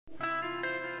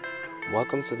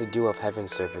Welcome to the Dew of Heaven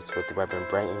service with Reverend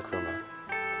Brighton Krumah.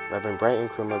 Reverend Brighton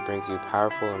Krumah brings you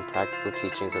powerful and practical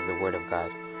teachings of the Word of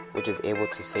God, which is able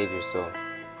to save your soul.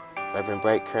 Reverend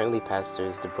Bright currently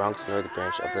pastors the Bronx North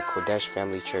Branch of the Kodesh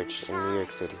Family Church in New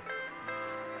York City,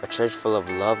 a church full of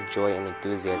love, joy, and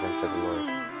enthusiasm for the Lord.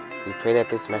 We pray that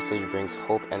this message brings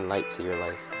hope and light to your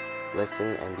life.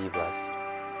 Listen and be blessed.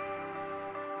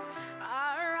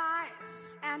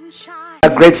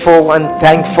 Grateful and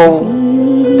thankful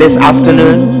this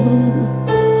afternoon.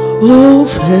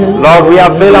 Lord, we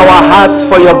avail our hearts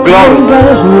for your glory.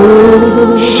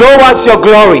 Show us your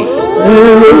glory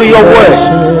through your word.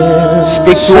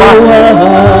 Speak to us.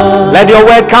 Let your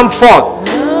word come forth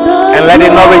and let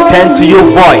it not return to you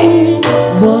void.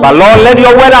 But Lord, let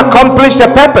your word accomplish the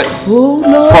purpose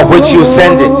for which you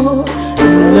send it.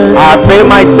 I avail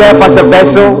myself as a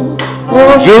vessel.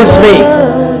 Use me.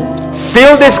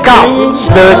 Fill this cup,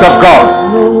 Spirit of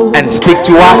God, and speak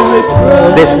to us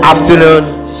this afternoon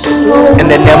in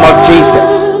the name of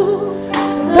Jesus.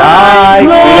 Thy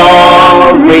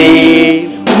glory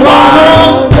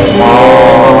once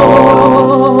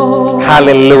more.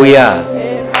 Hallelujah.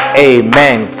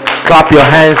 Amen. Clap your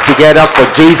hands together for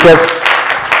Jesus,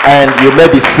 and you may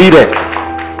be seated.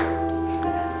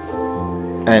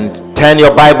 And turn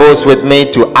your Bibles with me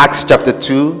to Acts chapter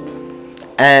 2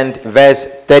 and verse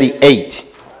 38.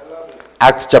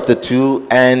 Acts chapter 2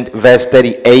 and verse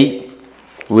 38.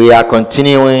 We are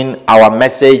continuing our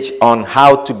message on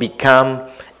how to become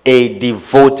a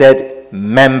devoted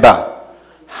member.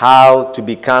 How to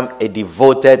become a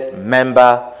devoted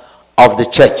member of the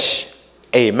church.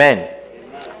 Amen.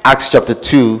 Acts chapter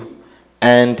 2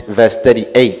 and verse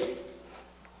 38.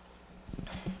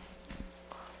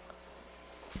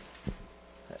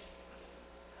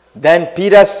 Then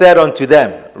Peter said unto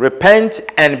them, Repent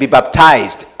and be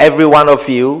baptized, every one of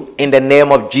you, in the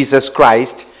name of Jesus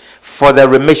Christ, for the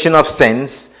remission of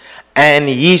sins, and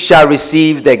ye shall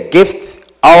receive the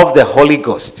gift of the Holy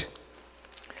Ghost.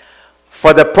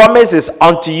 For the promise is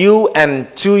unto you and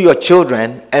to your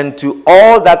children, and to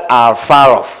all that are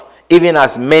far off, even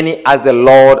as many as the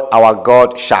Lord our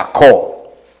God shall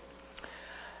call.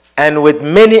 And with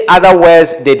many other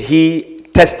words did he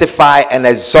testify and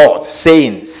exhort,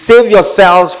 saying, Save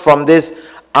yourselves from this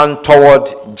untoward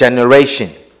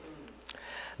generation.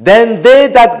 Then they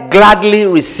that gladly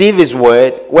received his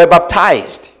word were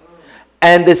baptized,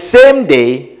 and the same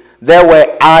day there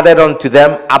were added unto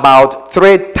them about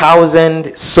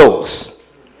 3,000 souls.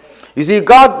 You see,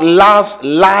 God loves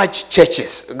large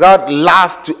churches. God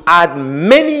loves to add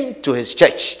many to his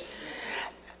church.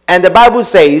 And the Bible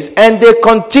says, and they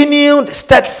continued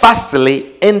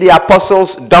steadfastly in the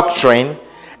apostles' doctrine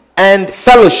and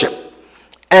fellowship,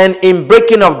 and in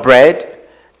breaking of bread,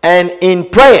 and in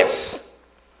prayers.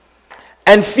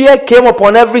 And fear came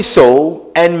upon every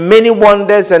soul, and many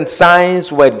wonders and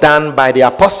signs were done by the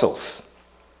apostles.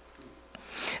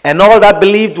 And all that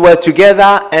believed were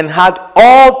together and had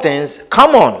all things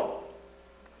common,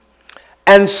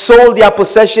 and sold their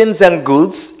possessions and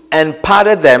goods, and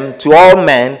parted them to all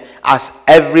men as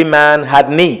every man had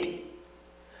need.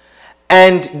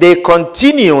 And they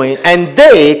continuing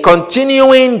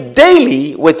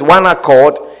daily with one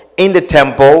accord in the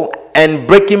temple, and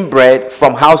breaking bread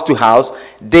from house to house,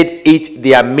 did eat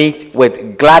their meat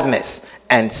with gladness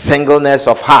and singleness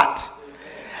of heart,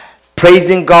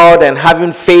 praising God and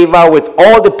having favor with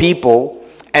all the people.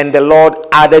 And the Lord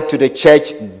added to the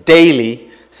church daily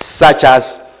such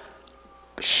as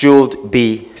should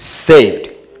be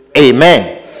saved.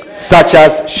 Amen. Such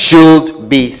as should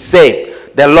be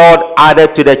saved. The Lord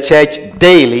added to the church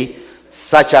daily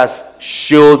such as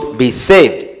should be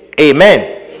saved.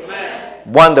 Amen. Amen.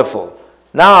 Wonderful.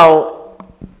 Now,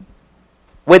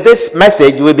 with this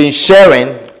message, we've been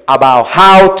sharing about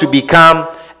how to become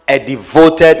a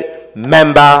devoted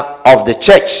member of the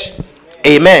church.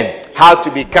 Amen. How to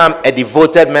become a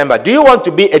devoted member. Do you want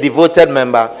to be a devoted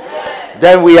member? Yes.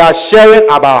 Then we are sharing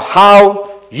about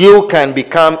how you can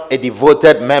become a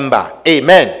devoted member.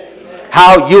 Amen. Amen.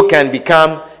 How you can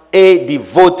become a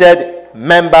devoted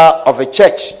member of a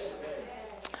church.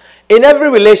 In every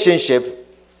relationship,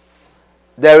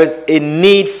 there is a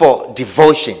need for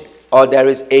devotion, or there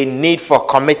is a need for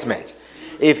commitment.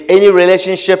 If any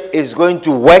relationship is going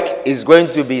to work, is going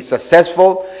to be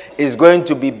successful, is going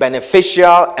to be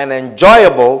beneficial and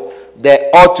enjoyable,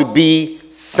 there ought to be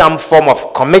some form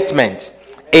of commitment.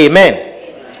 Amen. Amen.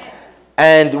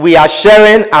 And we are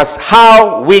sharing as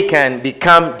how we can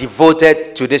become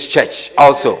devoted to this church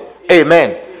also.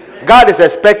 Amen. Amen. God is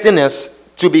expecting us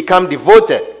to become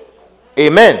devoted.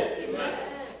 Amen. Amen.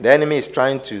 The enemy is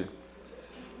trying to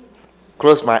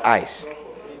close my eyes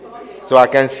so I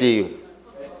can see you.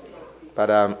 But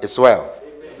it's well.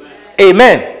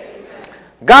 Amen.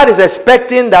 God is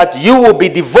expecting that you will be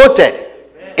devoted.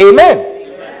 Amen.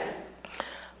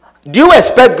 Do you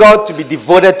expect God to be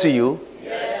devoted to you?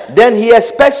 Yes. Then he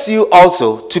expects you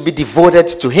also to be devoted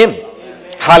to him.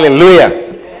 Amen. Hallelujah.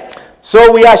 Amen.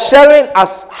 So we are sharing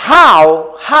as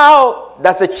how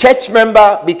does a church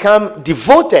member become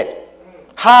devoted?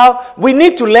 How we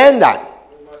need to learn that.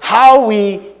 How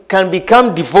we can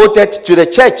become devoted to the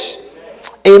church.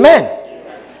 Amen. Amen.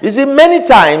 You see, many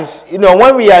times,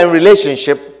 when we are in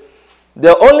relationship,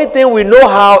 the only thing we know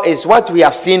how is what we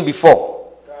have seen before.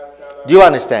 Do you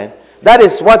understand? That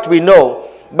is what we know.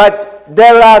 But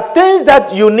there are things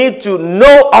that you need to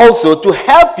know also to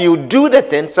help you do the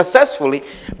thing successfully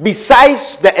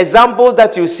besides the example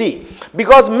that you see.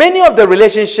 Because many of the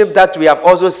relationships that we have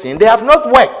also seen, they have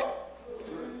not worked.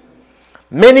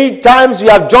 Many times we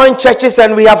have joined churches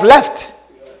and we have left.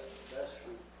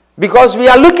 Because we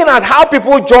are looking at how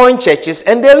people join churches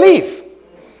and they leave.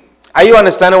 Are you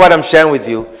understanding what I'm sharing with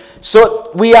you? So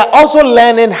we are also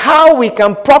learning how we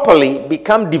can properly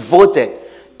become devoted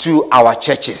to our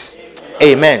churches.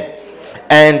 Amen.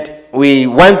 And we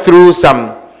went through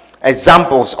some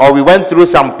examples, or we went through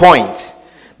some points.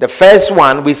 The first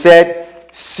one, we said,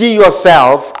 see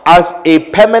yourself as a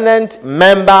permanent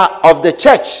member of the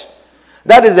church.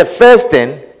 That is the first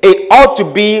thing. It ought to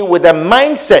be with a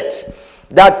mindset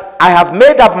that I have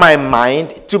made up my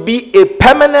mind to be a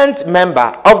permanent member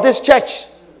of this church.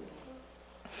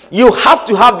 You have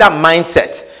to have that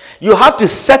mindset. You have to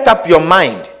set up your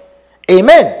mind.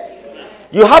 Amen.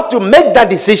 You have to make that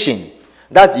decision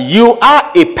that you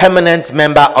are a permanent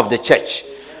member of the church.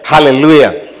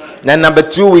 Hallelujah. Then number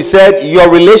 2, we said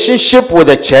your relationship with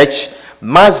the church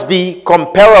must be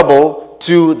comparable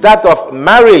to that of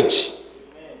marriage.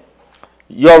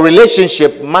 Your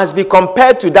relationship must be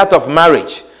compared to that of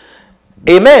marriage.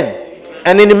 Amen.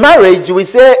 And in marriage, we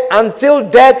say, until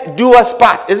death do us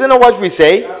part. Isn't that what we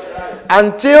say?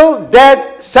 Until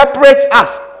death separates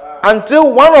us.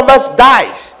 Until one of us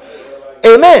dies.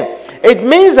 Amen. It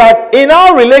means that in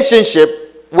our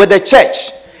relationship with the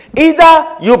church,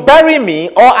 either you bury me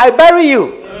or I bury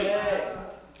you.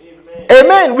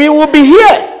 Amen. We will be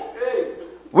here.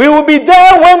 We will be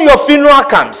there when your funeral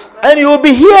comes. And you will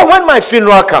be here when my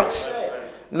funeral comes.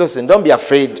 Listen, don't be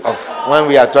afraid of when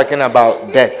we are talking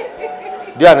about death.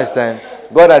 Do you understand?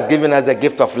 God has given us the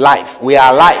gift of life. We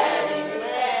are alive.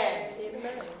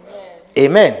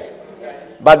 Amen.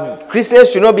 But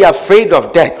Christians should not be afraid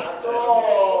of death.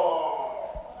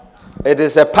 It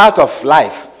is a part of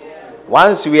life.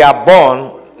 Once we are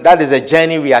born, that is a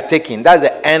journey we are taking. That's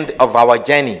the end of our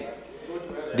journey.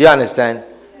 Do you understand?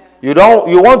 You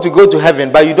want to go to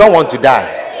heaven, but you don't want to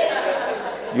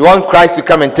die. You want Christ to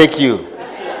come and take you.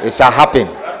 It shall happen.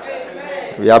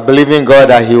 We are believing God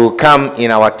that he will come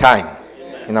in our time,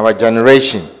 in our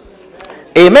generation.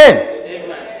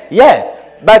 Amen. Yeah.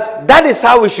 But that is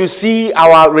how we should see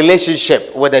our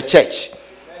relationship with the church.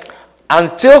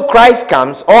 Until Christ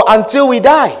comes or until we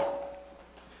die.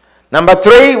 Number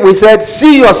 3, we said,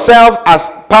 see yourself as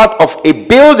part of a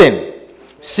building.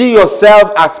 See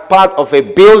yourself as part of a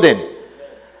building.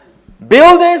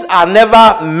 Buildings are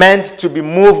never meant to be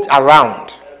moved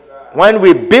around. When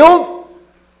we build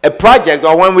a project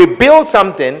or when we build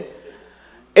something,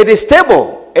 it is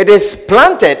stable, it is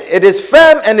planted, it is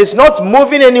firm, and it's not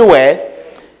moving anywhere.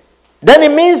 Then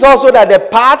it means also that the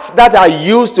parts that are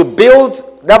used to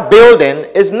build that building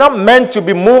is not meant to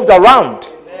be moved around.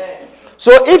 Amen.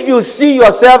 So if you see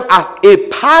yourself as a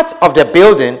part of the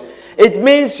building, it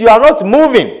means you are not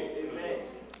moving. Amen.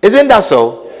 Isn't that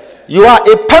so? Yes. You are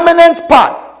a permanent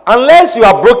part unless you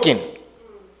are broken.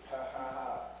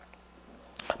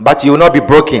 But you will not be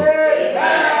broken.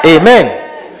 Amen.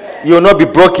 Amen. You will not be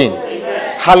broken.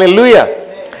 Amen. Hallelujah.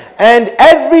 Amen. And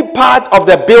every part of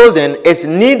the building is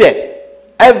needed.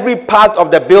 Every part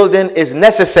of the building is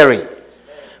necessary.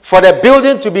 For the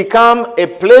building to become a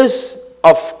place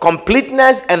of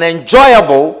completeness and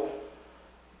enjoyable,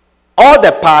 all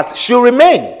the parts should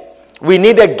remain. We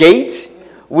need a gate.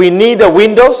 We need the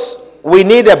windows. We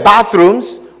need the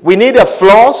bathrooms. We need the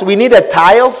floors. We need the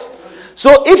tiles.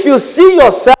 So if you see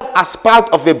yourself as part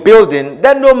of a building,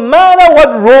 then no matter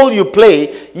what role you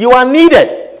play, you are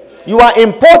needed. You are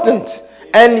important.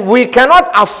 And we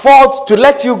cannot afford to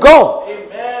let you go.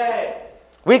 Amen.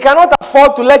 We cannot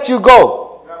afford to let you go.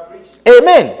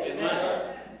 Amen.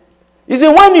 Amen. You see,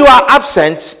 when you are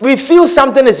absent, we feel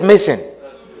something is missing.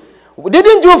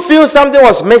 Didn't you feel something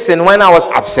was missing when I was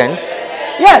absent?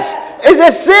 Yes. It's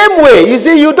the same way. You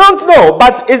see, you don't know,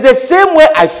 but it's the same way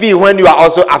I feel when you are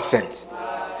also absent.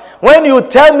 When you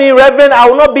tell me, Reverend, I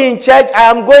will not be in church, I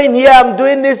am going here, I'm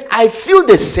doing this, I feel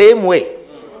the same way.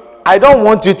 I don't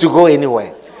want you to go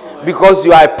anywhere because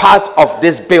you are a part of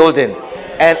this building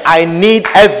and I need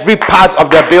every part of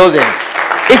the building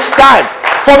each time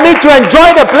for me to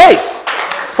enjoy the place.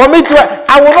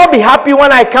 I will not be happy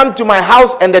when I come to my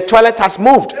house and the toilet has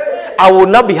moved. I will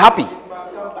not be happy.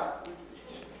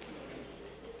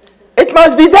 It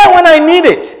must be there when I need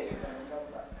it.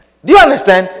 Do you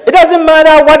understand? It doesn't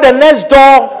matter what the next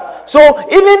door. So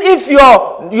even if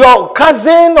your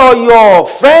cousin or your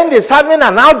friend is having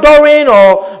an outdooring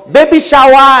or baby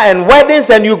shower and weddings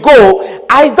and you go,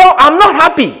 I'm not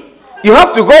happy. You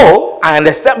have to go, I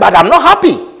understand, but I'm not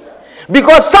happy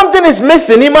because something is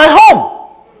missing in my home.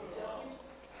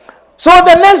 So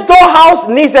the next door house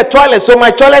needs a toilet, so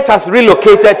my toilet has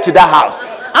relocated to that house.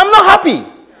 I'm not happy.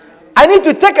 I need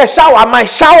to take a shower.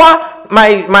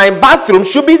 My bathroom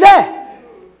should be there.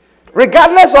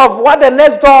 Regardless of what the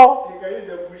next door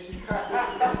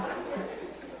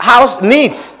house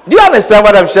needs. Do you understand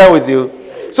what I'm sharing with you?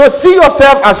 So see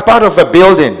yourself as part of a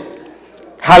building.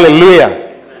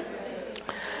 Hallelujah.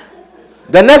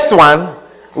 The next one,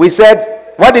 we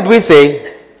said, what did we say?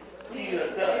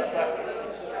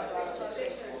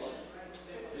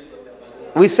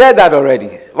 We said that already.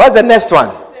 What's the next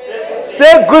one?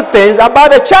 Say good things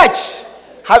about the church.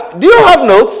 Do you have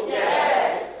notes?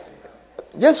 Yes.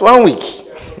 Just 1 week.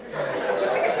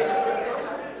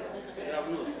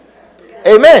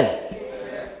 Amen.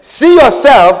 See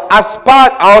yourself as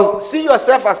part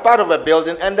of a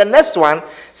building. And the next one,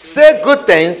 say good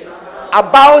things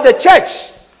about the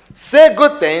church. Say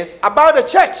good things about the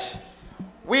church.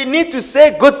 We need to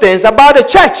say good things about the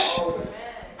church.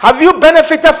 Have you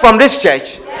benefited from this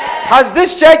church? Yes. Has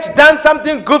this church done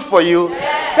something good for you?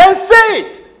 Yes. Then say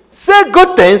it. Say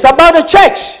good things about the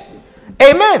church.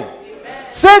 Amen.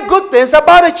 Say good things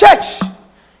about the church.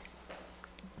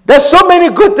 There's so many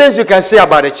good things you can say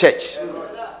about the church.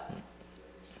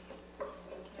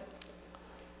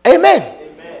 Amen.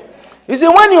 You see,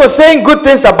 when you're saying good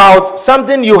things about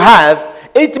something you have,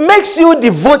 it makes you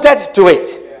devoted to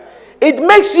it. It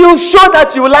makes you show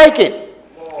that you like it.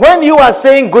 When you are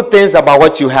saying good things about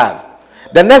what you have.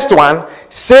 The next one,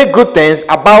 say good things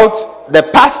about the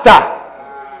pastor.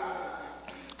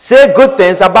 Say good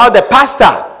things about the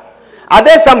pastor. Are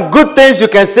there some good things you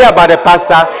can say about the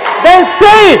pastor? Then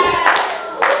say it.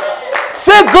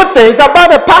 Say good things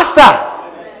about the pastor.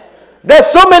 There's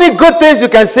so many good things you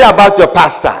can say about your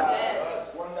pastor.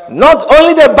 Not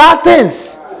only the bad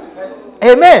things.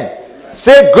 Amen.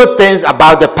 Say good things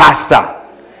about the pastor.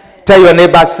 Tell your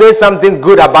neighbor, say something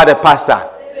good about the pastor.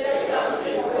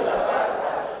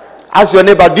 Ask your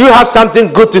neighbor, do you have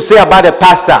something good to say about the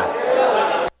pastor?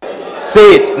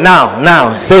 Say it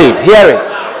now, say it, hear it.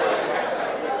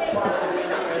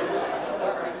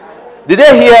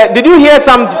 Did you hear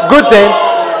some good thing?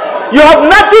 You have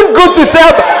nothing good to say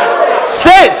about.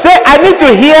 Say, I need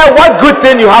to hear what good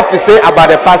thing you have to say about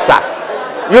the pastor.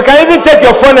 You can even take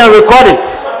your phone and record it.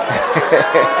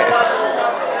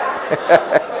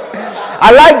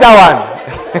 I like that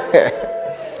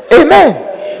one.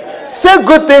 Amen. Say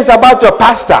good things about your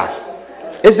pastor.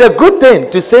 It's a good thing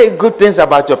to say good things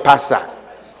about your pastor.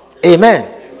 Amen.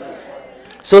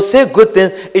 So say good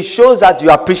things. It shows that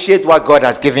you appreciate what God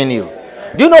has given you.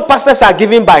 Do you know pastors are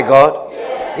given by God?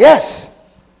 Yes.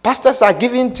 Pastors are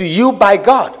given to you by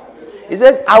God. He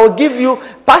says, I will give you.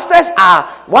 Pastors are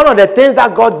one of the things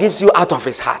that God gives you out of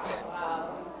his heart.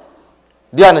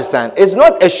 Do you understand? It's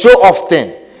not a show-off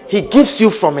thing. He gives you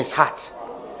from his heart.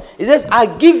 He says, I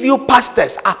give you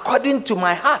pastors according to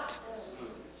my heart.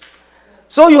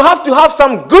 So you have to have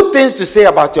some good things to say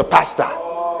about your pastor.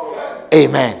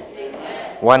 Amen.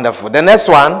 Wonderful. The next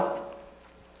one.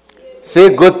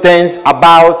 Say good things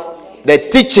about the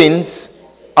teachings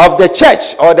of the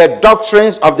church or the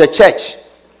doctrines of the church.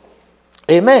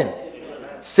 Amen.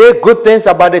 Say good things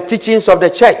about the teachings of the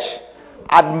church.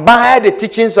 Admire the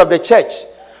teachings of the church.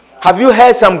 Have you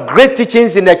heard some great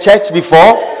teachings in the church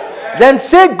before? Then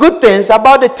say good things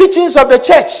about the teachings of the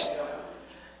church.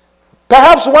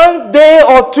 Perhaps one day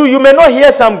or two you may not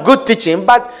hear some good teaching,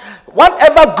 but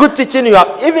whatever good teaching you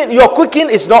have, even your cooking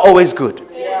is not always good.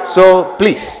 So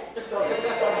please.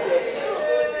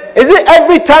 Is it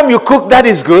every time you cook that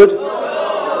is good?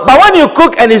 But when you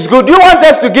cook and it's good, do you want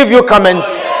us to give you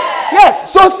comments?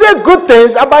 Yes. So say good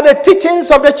things about the teachings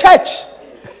of the church.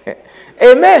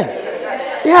 Amen.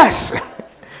 Yes.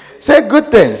 Say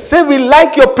good things. Say we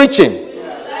like your preaching.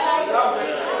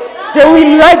 Say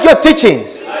we like your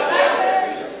teachings.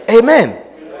 Amen.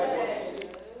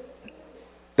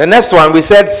 The next one we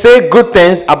said say good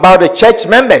things about the church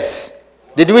members.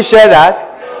 Did we share that?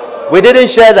 We didn't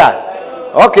share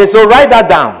that. Okay, so write that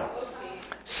down.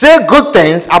 Say good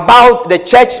things about the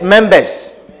church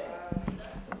members.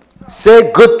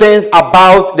 Say good things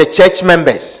about the church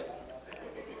members.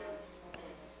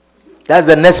 That's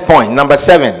the next point, number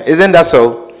 7. Isn't that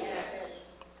so?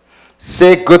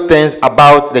 Say good things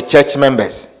about the church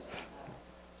members.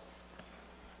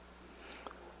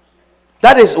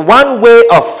 That is one way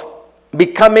of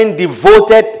becoming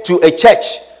devoted to a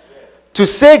church. To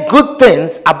say good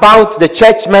things about the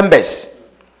church members.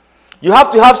 You have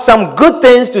to have some good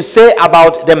things to say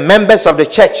about the members of the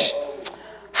church.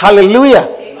 Hallelujah.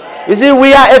 Amen. You see,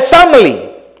 we are a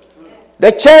family.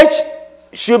 The church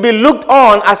should be looked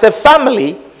on as a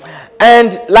family.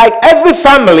 And like every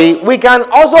family, we can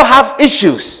also have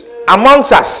issues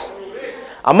amongst us.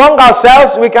 Among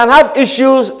ourselves, we can have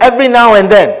issues every now and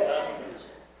then.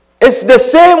 It's the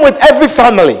same with every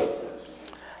family.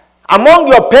 Among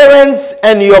your parents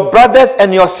and your brothers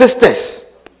and your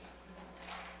sisters,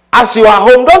 as you are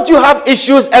home, don't you have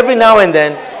issues every now and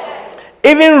then?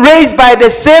 Even raised by the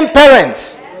same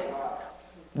parents.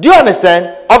 Do you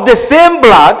understand? Of the same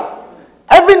blood,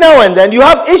 every now and then you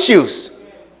have issues.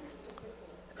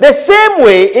 The same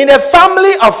way, in a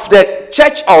family of the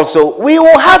church also, we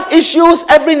will have issues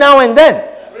every now and then.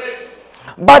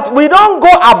 But we don't go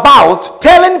about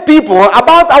telling people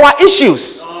about our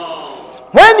issues.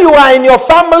 When you are in your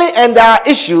family and there are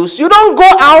issues, you don't go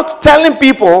out telling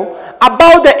people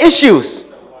about the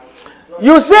issues.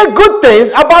 You say good things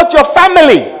about your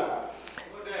family.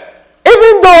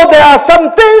 Even though there are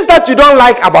some things that you don't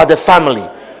like about the family.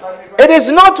 It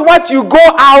is not what you go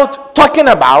out talking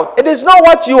about. It is not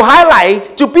what you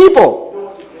highlight to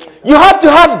people. You have to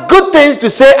have good things to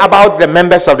say about the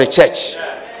members of the church.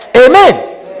 Amen.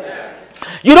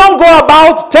 You don't go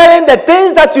about telling the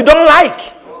things that you don't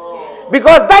like.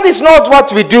 Because that is not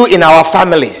what we do in our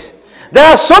families. There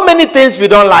are so many things we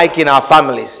don't like in our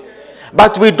families.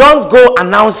 But we don't go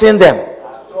announcing them.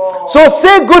 So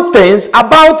say good things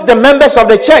about the members of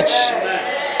the church.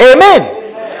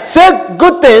 Amen. Say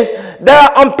good things. There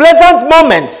are unpleasant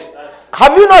moments.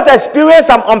 Have you not experienced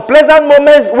some unpleasant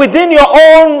moments within your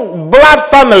own blood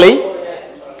family?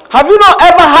 Have you not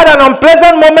ever had an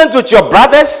unpleasant moment with your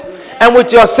brothers and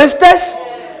with your sisters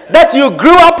that you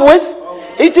grew up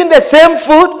with, eating the same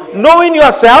food, knowing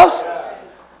yourselves?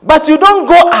 But you don't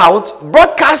go out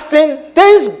broadcasting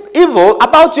things evil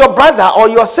about your brother or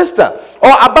your sister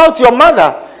or about your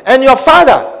mother and your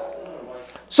father.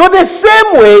 So the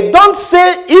same way, don't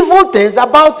say evil things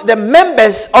about the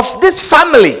members of this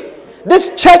family,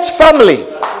 this church family.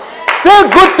 Say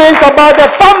good things about the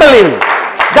family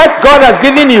that God has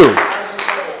given you.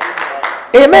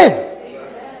 Amen.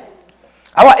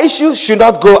 Our issues should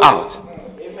not go out.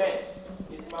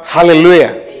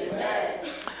 Hallelujah.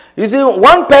 You see,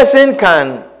 one person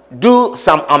can do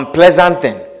some unpleasant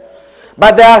thing,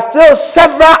 but there are still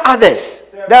several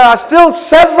others. There are still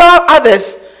several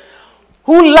others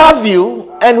who love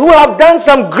you and who have done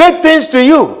some great things to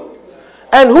you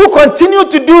and who continue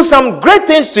to do some great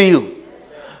things to you.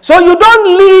 So you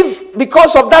don't leave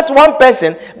because of that one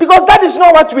person, because that is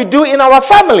not what we do in our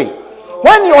family.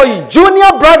 When your junior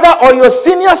brother or your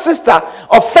senior sister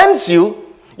offends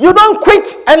you, you don't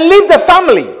quit and leave the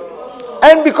family.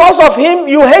 And because of him,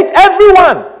 you hate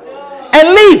everyone and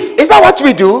leave. Is that what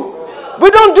we do?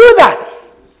 We don't do that.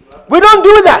 We don't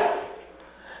do that.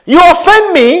 You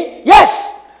offend me,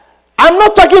 yes. I'm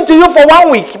not talking to you for 1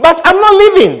 week, but I'm not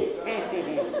leaving.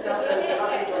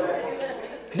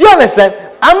 Do you understand?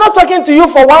 I'm not talking to you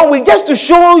for 1 week just to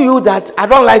show you that I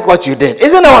don't like what you did.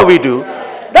 Isn't that what we do?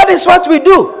 That is what we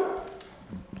do.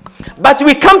 But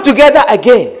we come together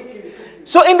again.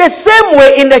 So in the same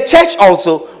way, in the church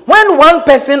also, when one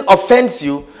person offends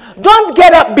you, don't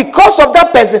get up because of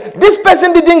that person. This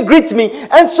person didn't greet me,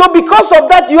 and so because of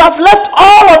that, you have left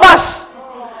all of us.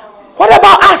 What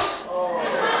about us?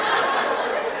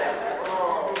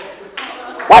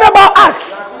 What about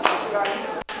us?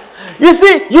 You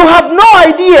see, you have no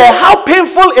idea how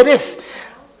painful it is.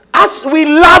 As we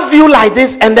love you like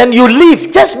this, and then you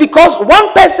leave just because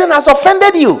one person has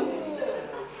offended you.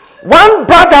 One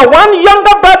brother, one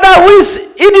younger brother who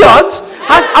is idiot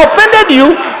has offended you.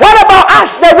 What about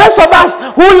us, the rest of us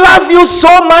who love you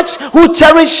so much, who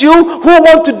cherish you, who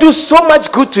want to do so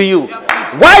much good to you?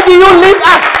 Why do you leave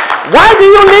us? Why do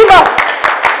you leave us?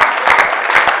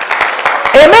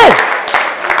 Amen.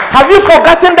 Have you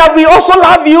forgotten that we also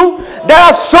love you? There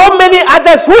are so many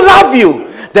others who love you.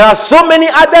 There are so many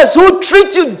others who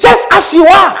treat you just as you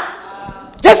are.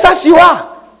 Just as you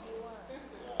are.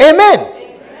 Amen.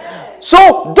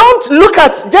 So don't look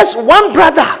at just one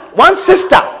brother, one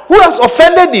sister who has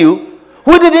offended you,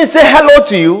 who didn't say hello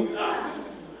to you,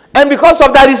 And because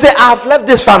of that, he said, I have left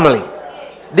this family.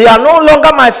 They are no longer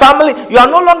my family. You are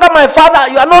no longer my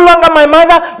father. You are no longer my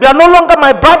mother. You are no longer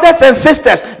my brothers and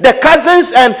sisters. The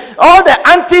cousins and all the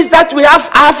aunties that we have,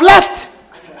 I have left.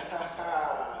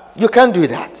 You can't do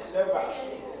that.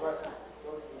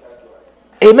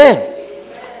 Amen.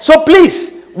 So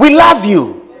please, we love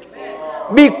you.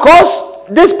 Because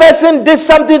this person did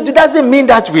something, it doesn't mean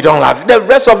that we don't love you. The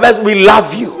rest of us, we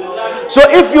love you. So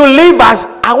if you leave us,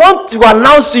 I want to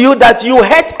announce to you that you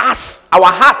hurt us,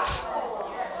 our hearts.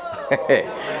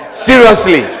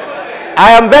 Seriously.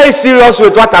 I am very serious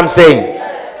with what I'm saying.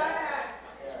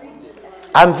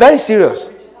 I'm very serious.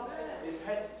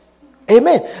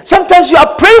 Amen. Sometimes you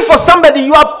are praying for somebody,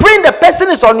 you are praying, the person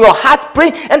is on your heart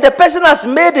praying, and the person has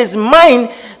made his mind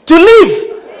to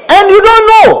leave, and you don't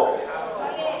know.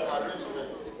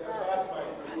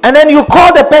 And then you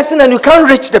call the person and you can't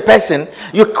reach the person.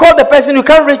 You call the person, you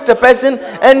can't reach the person,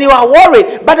 and you are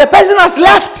worried, but the person has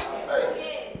left.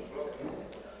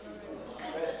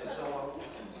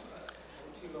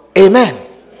 Amen.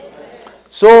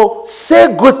 So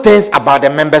say good things about the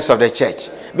members of the church,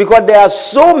 because there are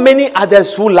so many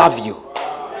others who love you.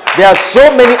 There are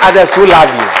so many others who love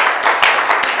you.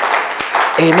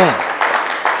 Amen.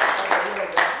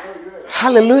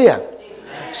 Hallelujah.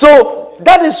 So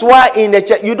that is why in the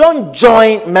church you don't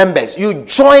join members, you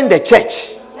join the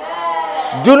church.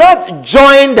 Do not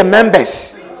join the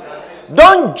members.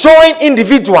 Don't join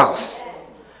individuals.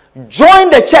 Join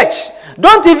the church.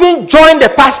 Don't even join the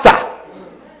pastor,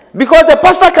 because the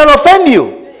pastor can offend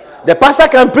you. The pastor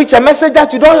can preach a message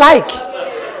that you don't like,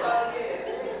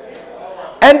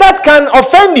 and that can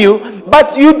offend you,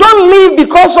 but you don't leave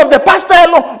because of the pastor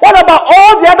alone. What about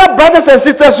all the other brothers and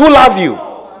sisters who love you?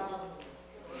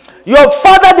 Your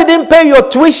father didn't pay your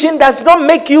tuition, does not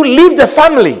make you leave the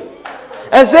family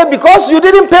and say, because you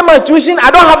didn't pay my tuition, I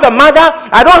don't have a mother,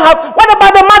 I don't have. What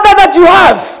about the mother that you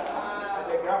have?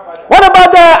 What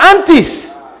about the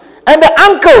aunties and the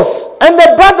uncles and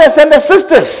the brothers and the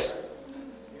sisters?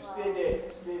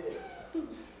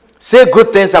 Say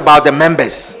good things about the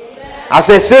members. I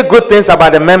say good things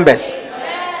about the members.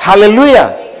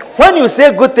 Hallelujah. When you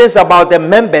say good things about the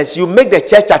members, you make the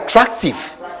church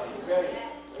attractive.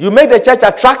 You make the church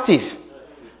attractive.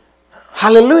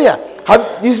 Hallelujah.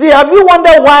 Have you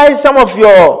wondered why some of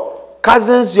your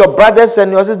cousins, your brothers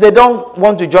and your sisters, they don't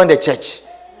want to join the church?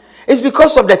 It's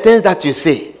because of the things that you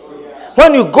say.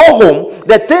 When you go home,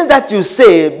 the things that you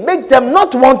say make them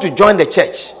not want to join the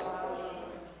church.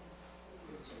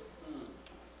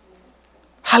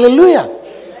 Hallelujah.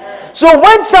 So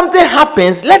when something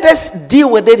happens, let us deal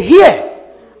with it here.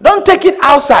 Don't take it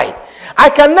outside. I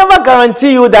can never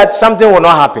guarantee you that something will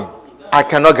not happen. I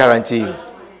cannot guarantee you.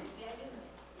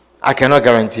 I cannot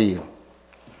guarantee you.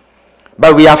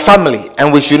 But we are family,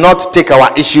 and we should not take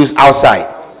our issues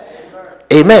outside.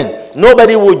 Amen.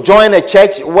 Nobody will join a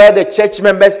church where the church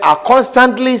members are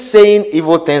constantly saying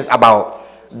evil things about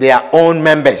their own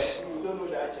members.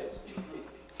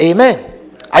 Amen.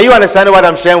 Are you understanding what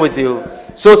I'm sharing with you?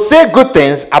 So say good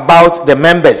things about the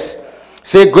members.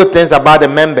 Say good things about the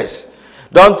members.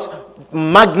 Don't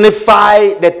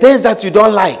magnify the things that you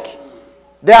don't like.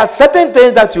 There are certain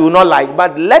things that you will not like,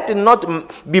 but let it not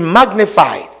be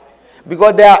magnified,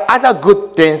 because there are other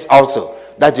good things also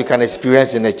that you can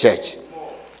experience in the church.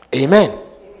 Amen.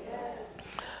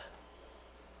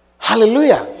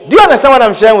 Hallelujah. Do you understand what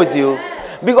I'm sharing with you?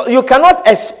 Because you cannot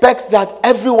expect that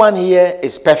everyone here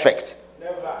is perfect.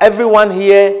 Everyone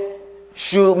here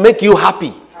should make you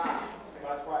happy.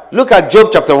 Look at Job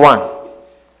chapter 1.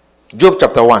 Job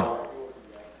chapter 1.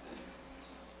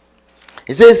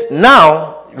 It says,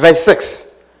 now, verse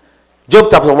 6. Job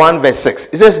chapter 1, verse 6.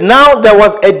 It says, now there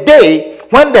was a day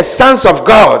when the sons of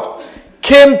God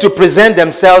came to present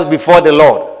themselves before the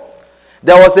Lord.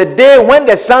 There was a day when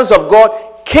the sons of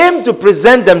God came to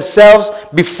present themselves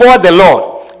before the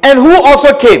Lord. And who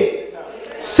also came?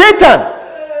 Satan.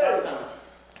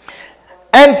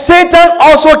 And Satan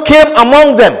also came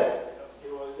among them.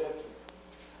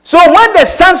 So when the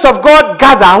sons of God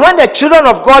gather, when the children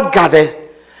of God gather,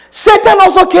 Satan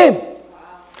also came.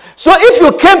 So if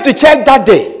you came to church that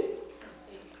day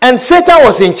and Satan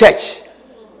was in church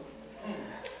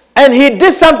and he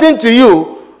did something to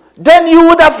you, then you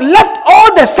would have left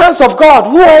all the sons of God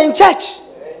who are in church.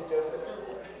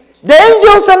 The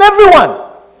angels and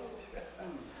everyone.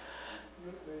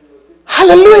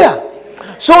 Hallelujah.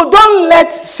 So don't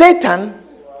let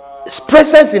Satan's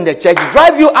presence in the church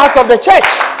drive you out of the church.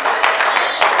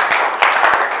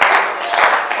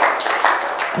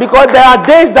 Because there are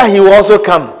days that he will also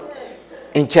come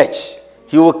in church.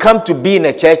 He will come to be in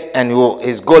a church, and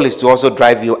his goal is to also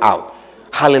drive you out.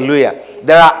 Hallelujah.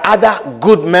 there are other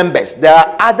good members. There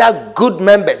are other good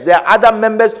members. There are other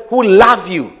members who love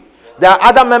you. There are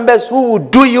other members who will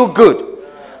do you good.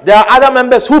 There are other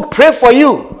members who pray for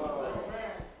you.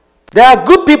 There are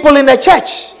good people in the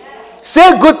church.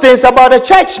 Say good things about the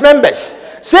church members.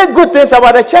 Say good things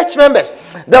about the church members.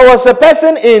 There was a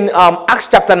person in Acts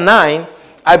chapter 9,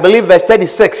 I believe verse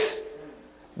 36,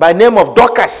 by name of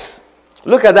Dorcas.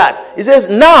 Look at that. It says,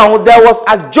 now there was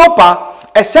at Joppa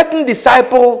a certain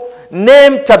disciple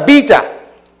named Tabitha,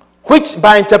 which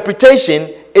by interpretation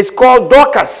is called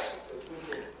Dorcas.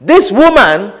 This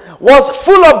woman was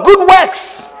full of good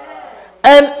works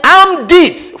and armed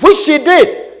deeds, which she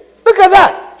did. Look at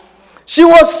that. She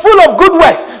was full of good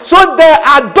works. So there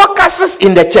are Dorcases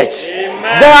in the church.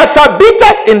 Amen. There are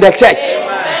Tabithas in the church.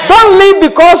 Amen. Don't leave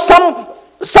because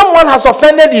someone has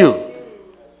offended you.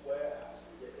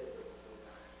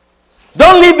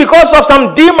 Don't leave because of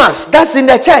some demons that's in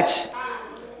the church.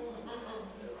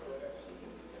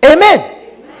 Amen.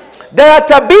 There are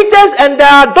Tabithas and there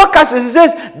are Dorcases. It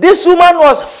says this woman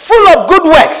was full of good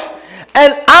works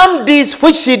and armed deeds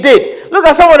which she did. Look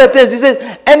at some of the things. He says,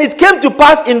 and it came to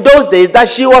pass in those days that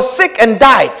she was sick and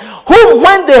died, whom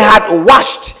when they had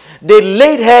washed, they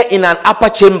laid her in an upper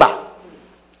chamber.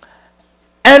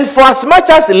 And for as much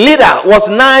as Lydda was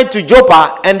nigh to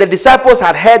Joppa, and the disciples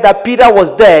had heard that Peter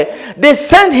was there, they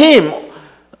sent him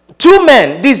 2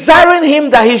 men, desiring him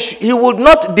that he would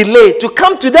not delay to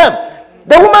come to them.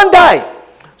 The woman died.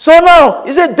 So now,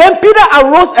 he said, then Peter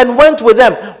arose and went with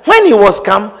them. When he was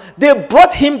come, they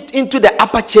brought him into the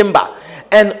upper chamber.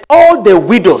 And all the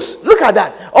widows, look at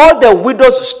that, all the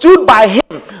widows stood by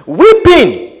him,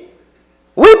 weeping.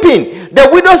 The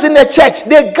widows in the church,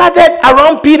 they gathered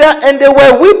around Peter and they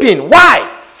were weeping. Why?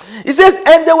 He says,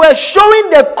 and they were showing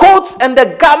the coats and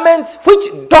the garments which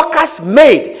Dorcas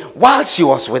made while she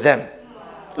was with them.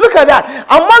 Look at that.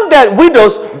 Among the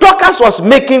widows, Dorcas was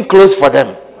making clothes for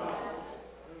them.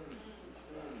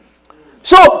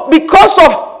 So, because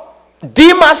of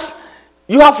Demas,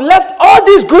 you have left all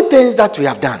these good things that we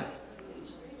have done.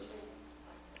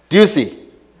 Do you see?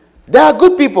 There are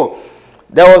good people.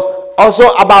 There was also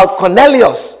about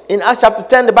Cornelius. In Acts chapter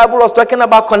 10, the Bible was talking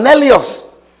about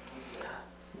Cornelius.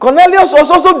 Cornelius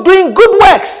was also doing good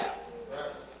works.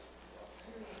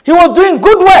 He was doing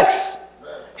good works.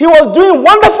 He was doing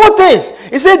wonderful things.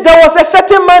 He said there was a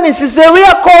certain man in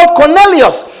Caesarea called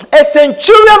Cornelius, a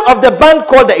centurion of the band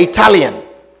called the Italian.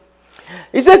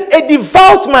 He says, a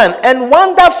devout man and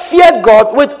one that feared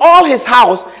God with all his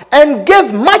house and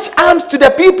gave much alms to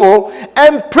the people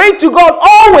and prayed to God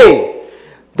always.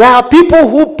 There are people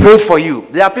who pray for you.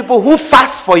 There are people who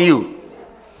fast for you.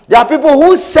 There are people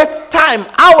who set time,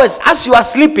 hours as you are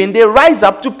sleeping. They rise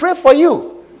up to pray for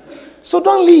you. So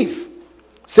don't leave.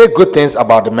 Say good things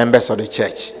about the members of the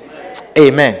church.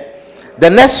 Amen. The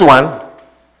next one,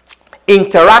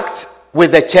 interact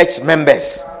with the church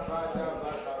members.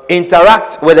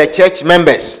 Interact with the church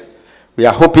members. We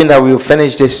are hoping that we will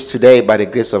finish this today by the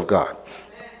grace of God.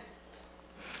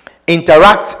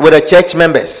 Interact with the church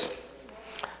members.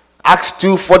 Acts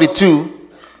 2:42,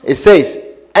 it says,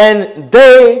 and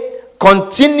they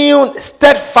continued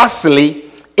steadfastly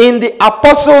in the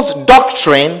apostles'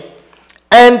 doctrine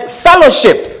and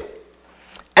fellowship,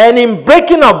 and in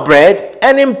breaking of bread,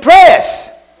 and in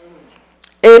prayers.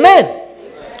 Amen.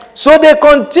 So they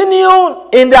continued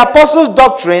in the apostles'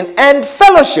 doctrine and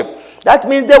fellowship. That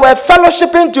means they were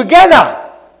fellowshipping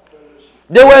together.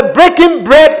 They were breaking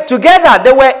bread together.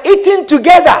 They were eating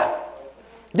together.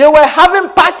 They were having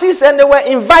parties and they were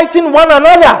inviting one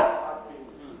another.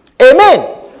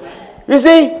 Amen. You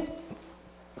see,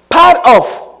 part of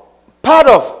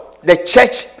the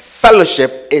church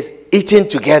fellowship is eating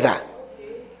together.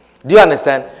 Do you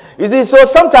understand? You see, so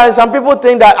sometimes some people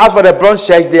think that as for the brunch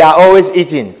church, they are always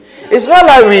eating. It's not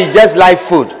like we just like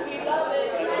food,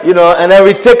 you know, and then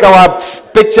we take our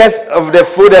pictures of the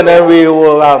food and then we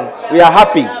are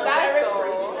happy.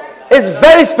 It's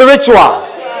very spiritual.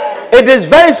 It is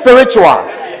very spiritual.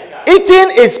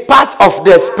 Eating is part of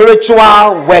the spiritual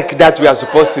work that we are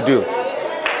supposed to do.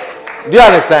 Do you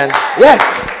understand?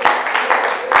 Yes.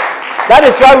 That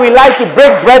is why we like to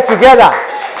break bread together.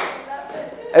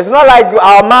 It's not like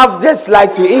our mouth just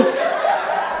like to eat.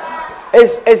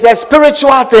 It's a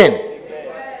spiritual thing.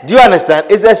 Do you understand?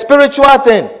 It's a spiritual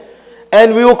thing.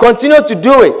 And we will continue to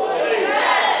do it.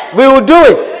 We will do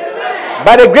it.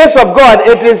 By the grace of God,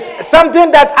 it is something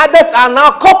that others are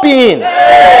now copying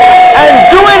and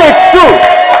doing it too.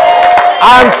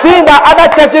 I'm seeing that other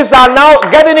churches are now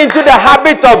getting into the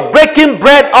habit of breaking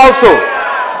bread also.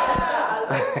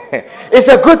 It's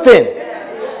a good thing.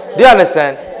 Do you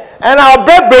understand? And our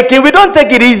bread breaking, we don't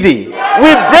take it easy.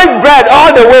 We break bread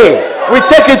all the way. We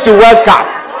take it to World Cup.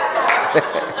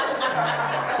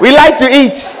 We like to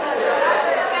eat.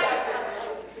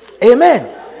 Amen.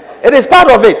 It is part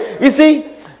of it. You see,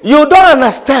 you don't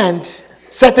understand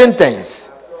certain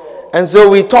things. And so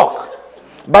we talk.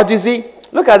 But you see,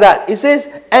 look at that. It says,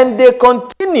 and they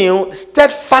continue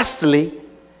steadfastly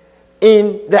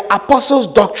in the apostles'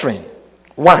 doctrine.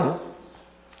 1.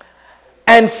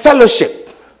 And fellowship.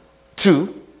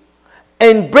 2.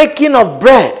 And breaking of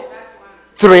bread.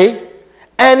 3.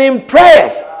 And in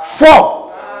prayers. 4.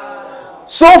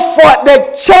 So for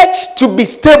the church to be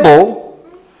stable,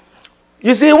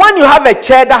 you see, when you have a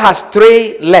chair that has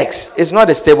 3 legs, it's not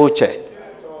a stable chair.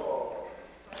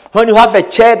 When you have a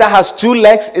chair that has 2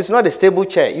 legs, it's not a stable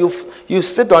chair. You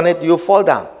sit on it, you fall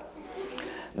down.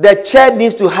 The chair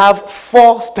needs to have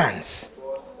 4 stands.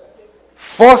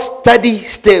 4 steady,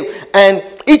 stable. And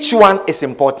each one is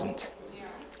important.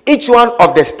 Each one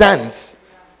of the stands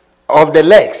of the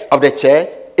legs of the chair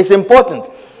is important.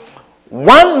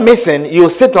 One missing, you'll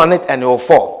sit on it and you'll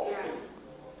fall.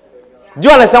 Do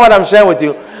you understand what I'm sharing with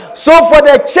you? So for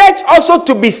the church also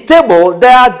to be stable,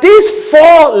 there are these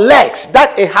 4 legs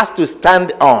that it has to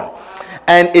stand on.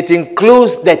 And it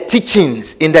includes the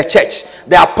teachings in the church,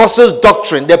 the apostles'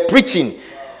 doctrine, the preaching.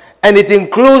 And it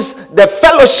includes the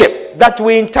fellowship that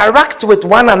we interact with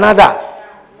one another.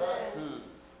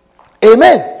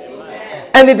 Amen.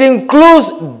 And it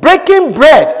includes breaking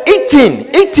bread, eating.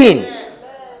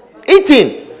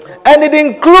 And it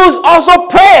includes also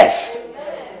prayers.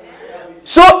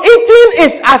 So eating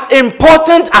is as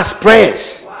important as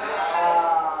prayers.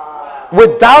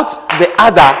 Without the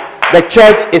other, the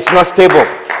church is not stable.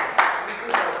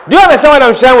 Do you understand what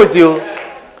I'm sharing with you?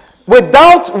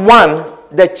 Without one,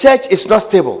 the church is not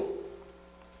stable.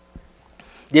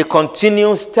 They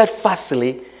continue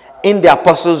steadfastly in the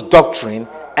apostles' doctrine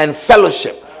and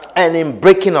fellowship and in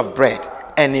breaking of bread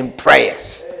and in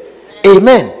prayers.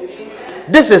 Amen.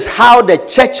 This is how the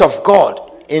church of God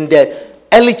in the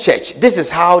early church, this is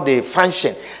how they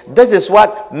function. This is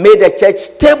what made the church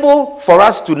stable for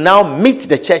us to now meet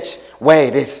the church where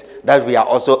it is, that we are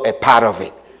also a part of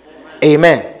it.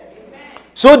 Amen.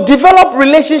 So develop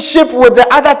relationship with the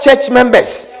other church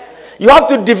members. You have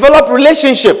to develop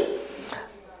relationship.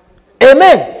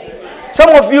 Amen. Some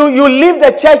of you leave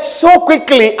the church so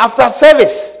quickly after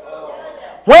service.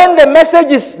 When the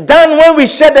message is done, when we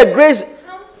share the grace,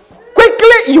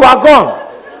 quickly you are gone.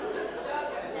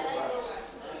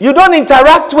 You don't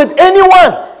interact with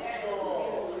anyone.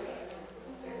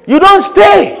 You don't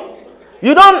stay.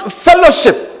 You don't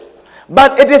fellowship.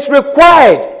 But it is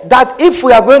required that if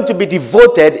we are going to be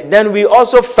devoted, then we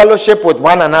also fellowship with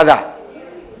one another.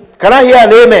 Can I hear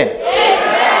an amen? Amen.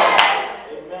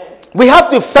 We have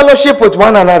to fellowship with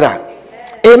one another.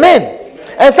 Amen.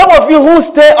 And some of you who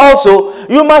stay also,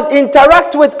 you must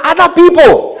interact with other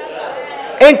people.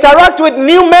 Interact with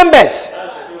new members.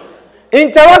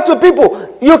 Interact with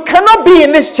people. You cannot be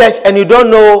in this church and you don't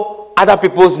know other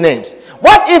people's names.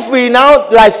 What if we now,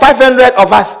 like 500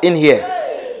 of us in here?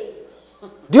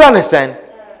 Do you understand?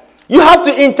 You have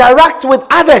to interact with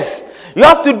others. You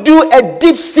have to do a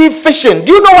deep sea fishing.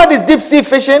 Do you know what is deep sea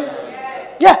fishing?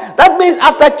 Yeah, that means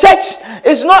after church,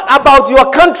 it's not about your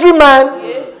countryman.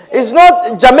 It's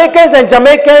not Jamaicans and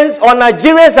Jamaicans or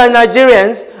Nigerians and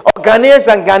Nigerians or Ghanaians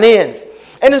and Ghanaians.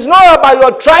 And it's not about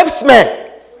your tribesmen.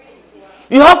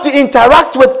 You have to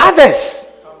interact with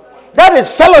others. That is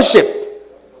fellowship.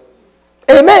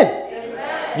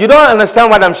 Amen. You don't understand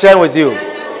what I'm sharing with you.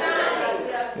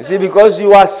 You see, because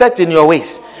you are set in your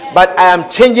ways. But I am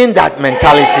changing that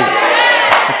mentality.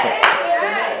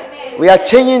 We are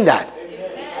changing that.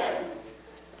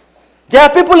 There are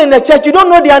people in the church, you don't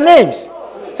know their names.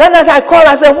 Sometimes I call,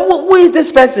 I say, who is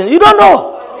this person? You don't know.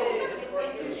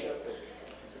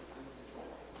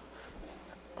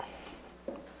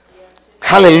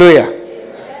 Hallelujah.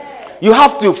 You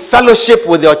have to fellowship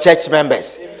with your church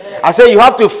members. I say you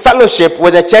have to fellowship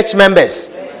with the church members.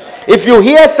 If you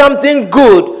hear something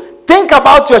good, think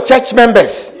about your church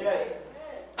members.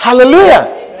 Hallelujah.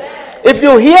 If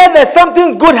you hear there's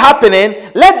something good happening,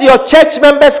 let your church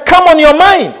members come on your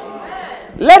mind.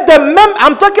 Let them,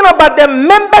 I'm talking about the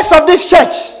members of this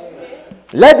church.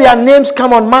 Let their names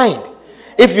come on mind.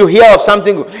 If you hear of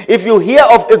something good, if you hear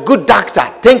of a good doctor,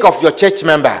 think of your church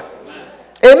member.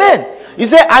 Amen. You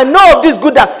say, I know of this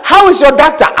good doctor. How is your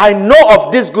doctor? I know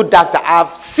of this good doctor.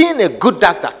 I've seen a good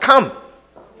doctor. Come.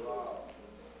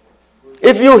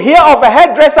 If you hear of a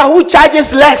hairdresser who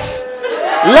charges less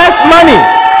money,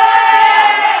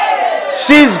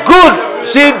 she's good.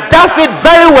 She does it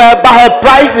very well, but her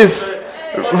price is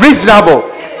reasonable.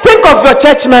 Think Think of your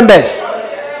church members.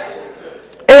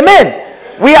 Amen.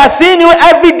 We are seeing you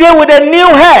every day with a new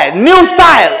hair, new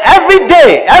style. Every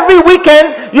day, every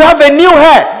weekend, you have a new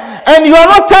hair. And you are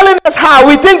not telling us how.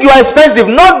 We think you are expensive,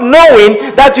 not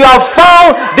knowing that you have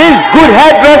found this good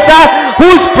hairdresser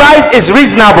whose price is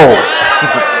reasonable.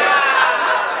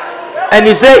 And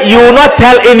you say, you will not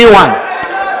tell anyone.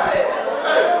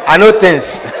 I know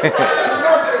things.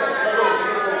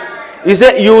 You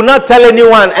say, you will not tell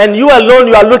anyone. And you alone,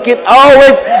 you are looking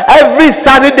always, every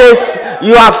Saturdays,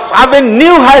 you are having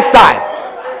new hairstyle.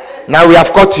 Now we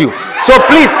have caught you. So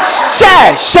please,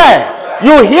 share.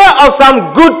 You hear of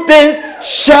some good things,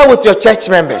 share with your church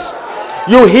members.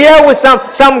 You hear with some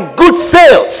good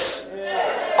sales,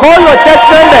 call your church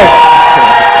members.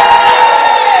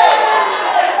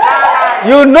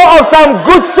 You know of some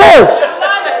good sales.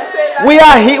 We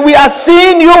are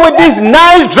seeing you with these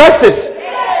nice dresses,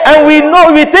 and we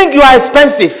think you are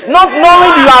expensive, not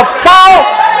knowing you have found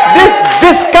this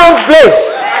discount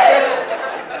place,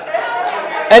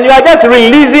 and you are just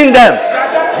releasing them,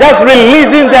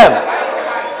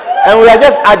 and we are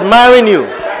just admiring you.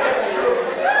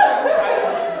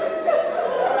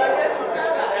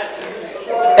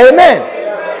 Amen.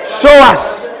 Show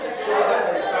us.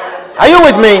 Are you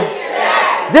with me?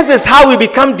 This is how we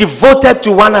become devoted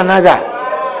to one another.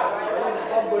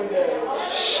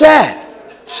 Share.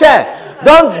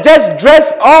 Don't just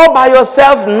dress all by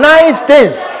yourself, nice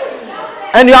things,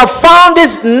 and you have found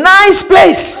this nice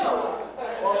place,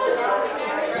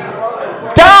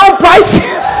 down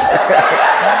prices,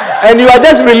 and you are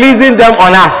just releasing them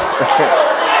on us.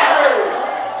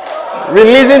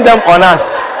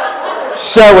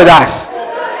 Share with us.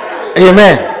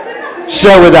 Amen.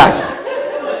 Share with us.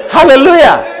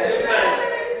 Hallelujah.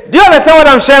 Do you understand what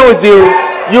I'm sharing with you?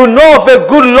 You know of a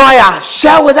good lawyer,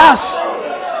 share with us.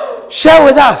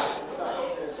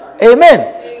 Amen.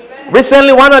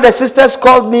 Recently, one of the sisters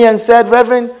called me and said,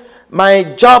 Reverend, my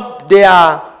job, they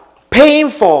are paying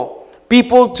for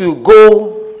people to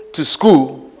go to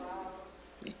school.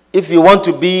 If you want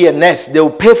to be a nurse, they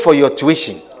will pay for your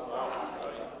tuition.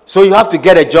 So you have to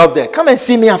get a job there. Come and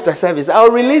see me after service. I'll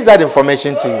release that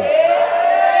information to you.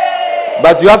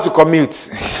 But you have to commute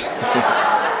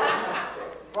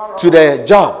to the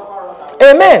job.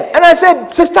 Amen. And I said,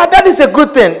 sister, that is a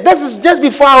good thing. This is just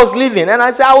before I was leaving. And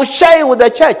I said, I will share it with the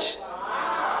church.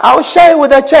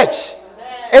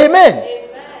 Amen.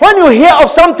 When you hear of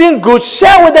something good,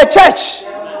 share with the church.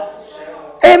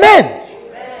 Amen.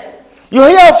 You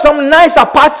hear of some nice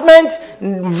apartment,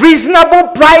 reasonable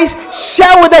price,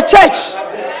 share with the church.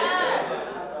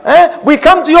 We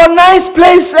come to your nice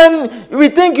place and we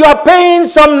think you are paying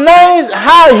some nice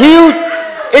high heel.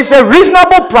 It's a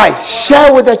reasonable price.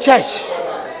 Share with the church.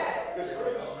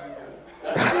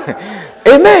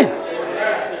 Amen.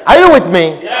 Are you with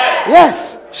me?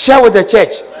 Yes. Share with the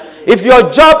church. If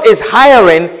your job is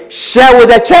hiring, share with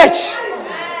the church.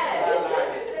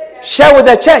 Share with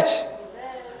the church.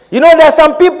 You know, there are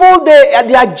some people, at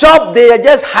their job, they are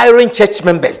just hiring church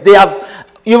members.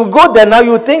 You go there now,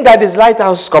 you think that is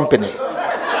Lighthouse Company.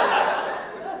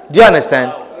 Do you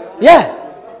understand? Yeah.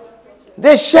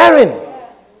 They're sharing.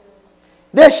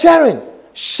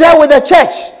 Share with the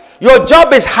church. Your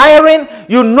job is hiring.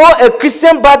 You know a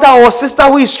Christian brother or sister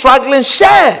who is struggling.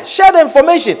 Share the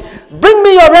information. Bring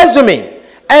me your resume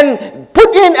and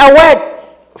put in a word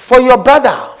for your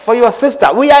brother, for your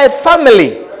sister. We are a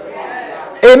family.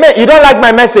 Amen. You don't like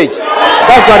my message?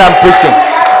 That's what I'm preaching.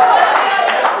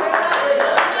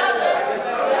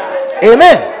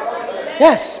 Amen.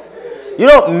 Yes. You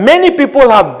know, many people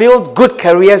have built good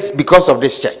careers because of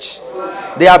this church.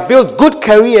 They have built good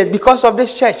careers because of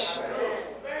this church.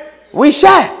 We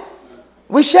share.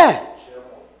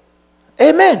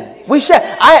 Amen. We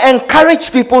share. I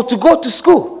encourage people to go to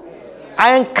school.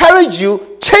 I encourage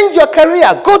you, change your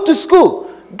career. Go to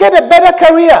school. Get a better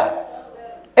career.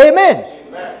 Amen.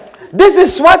 This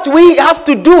is what we have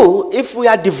to do if we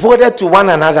are devoted to one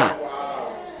another.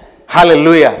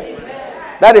 Hallelujah.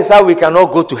 That is how we can all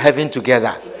go to heaven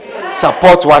together.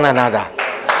 Support one another.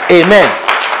 Amen.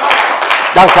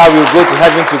 That's how we'll go to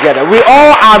heaven together. We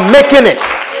all are making it.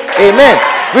 Amen.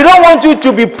 We don't want you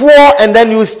to be poor and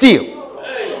then you steal.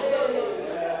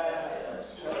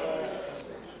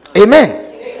 Amen.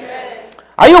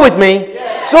 Are you with me?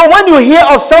 So when you hear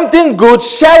of something good,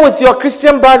 share with your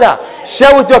Christian brother.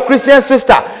 Share with your Christian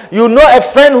sister. You know a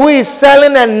friend who is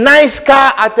selling a nice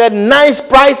car at a nice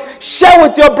price. Share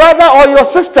with your brother or your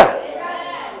sister.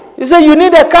 You say you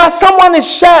need a car. Someone is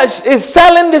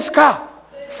selling this car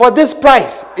for this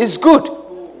price. It's good.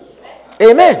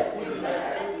 Amen.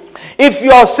 If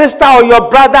your sister or your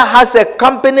brother has a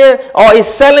company or is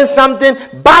selling something,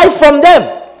 buy from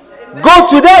them. Go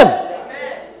to them.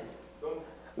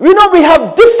 We know we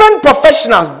have different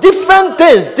professionals, different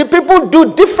things. The people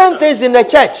do different things in the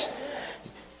church.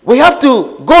 We have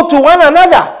to go to one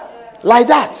another like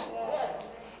that.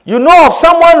 You know of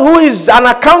someone who is an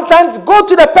accountant, go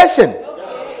to the person.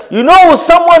 You know of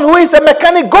someone who is a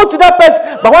mechanic, go to that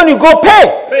person. But when you go,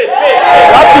 pay. You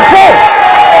have to pay.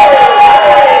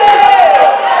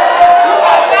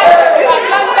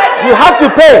 You have to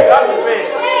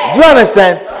pay. Do you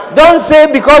understand? Don't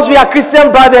say because we are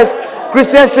Christian brothers,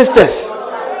 Christian sisters,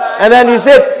 and then you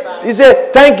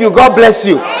say thank you, God bless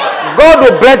you. God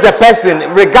will bless the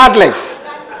person regardless.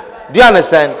 Do you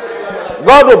understand?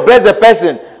 God will bless the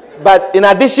person, but in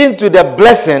addition to the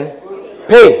blessing,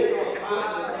 pay.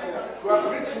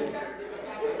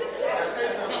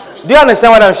 Do you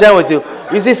understand what I'm sharing with you?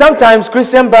 You see, sometimes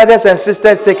Christian brothers and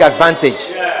sisters take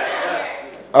advantage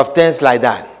of things like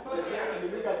that.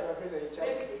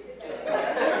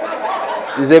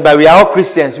 You say, but we are all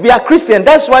Christians. We are Christians.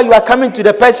 That's why you are coming to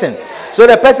the person. So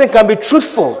the person can be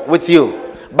truthful with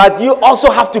you. But you also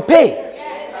have to pay.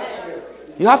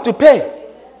 You have to pay.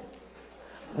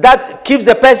 That keeps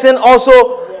the person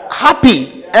also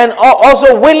happy and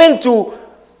also willing to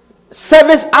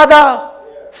service other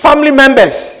family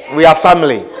members. We are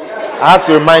family. I have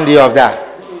to remind you of that.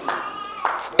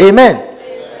 Amen.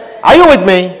 Are you with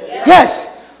me? Yes.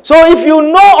 So if you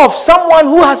know of someone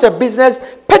who has a business,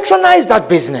 patronize that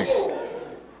business,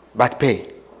 but pay.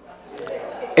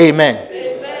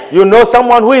 Amen. You know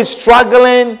someone who is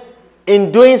struggling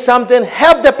in doing something,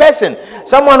 help the person.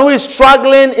 Someone who is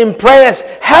struggling in prayers,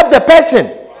 help the person.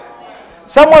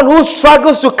 Someone who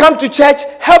struggles to come to church,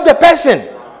 help the person.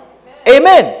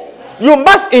 Amen. You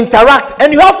must interact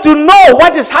and you have to know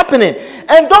what is happening.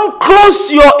 And don't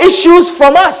close your issues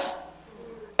from us.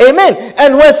 Amen.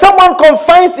 And when someone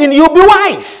confides in you, be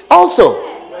wise also.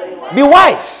 Be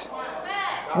wise.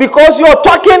 Because your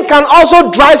talking can also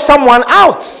drive someone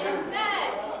out.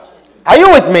 Are you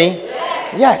with me?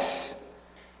 Yes.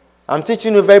 I'm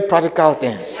teaching you very practical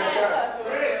things.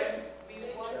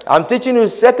 I'm teaching you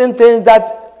certain things that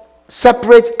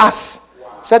separate us.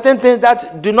 Certain things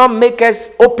that do not make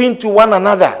us open to one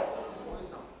another.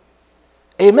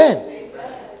 Amen.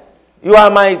 You are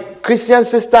my Christian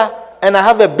sister and I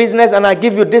have a business and I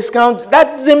give you discount.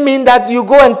 That doesn't mean that you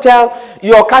go and tell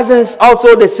your cousins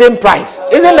also the same price.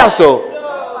 Isn't that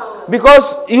so?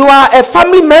 Because you are a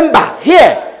family member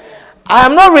here. I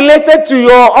am not related to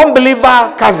your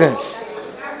unbeliever cousins.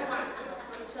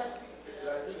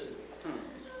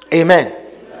 Amen.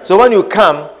 So when you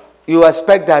come, you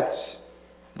expect that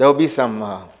there will be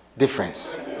some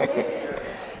difference.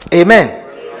 Amen.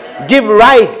 Give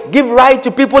ride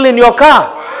to people in your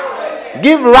car.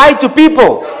 Give ride to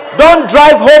people. Don't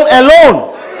drive home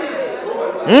alone.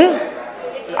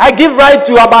 I give ride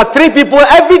to about 3 people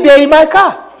every day in my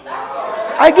car.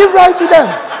 I give ride to them.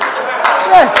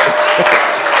 Yes.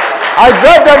 I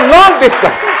drive them long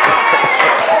distance.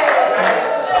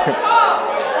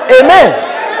 Amen.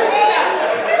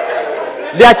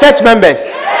 They are church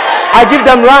members. I give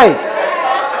them ride.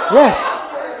 Yes.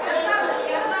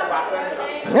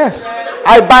 Yes.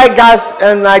 I buy gas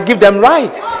and I give them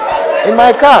ride in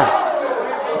my car.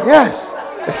 Yes.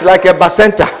 It's like a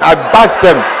bacenta. I bus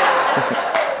them.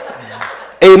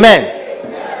 Amen.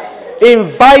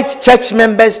 Invite church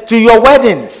members to your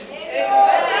weddings.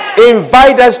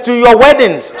 Invite us to your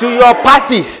weddings, to your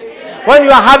parties. When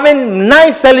you are having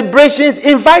nice celebrations,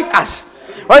 invite us.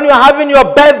 When you are having your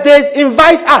birthdays,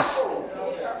 invite us.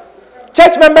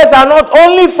 Church members are not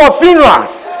only for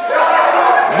funerals.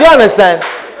 Do you understand?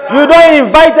 You don't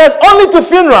invite us only to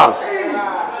funerals.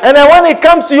 And then when it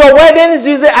comes to your weddings,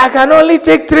 you say, I can only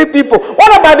take 3 people.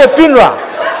 What about the funeral?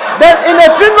 Then in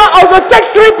the funeral, also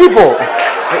take 3 people.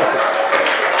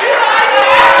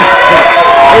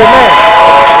 Amen.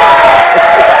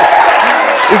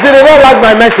 You see, they don't like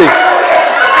my message.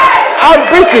 I'm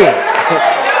preaching.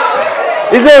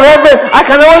 He said, Reverend, I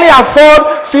can only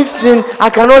afford 15. I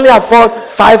can only afford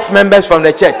 5 members from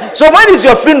the church. So when is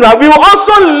your funeral? We will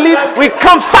also leave. We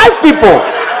come 5 people.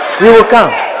 We will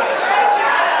come.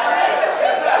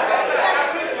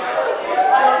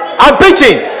 I'm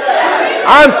preaching.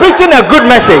 I'm preaching a good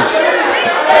message.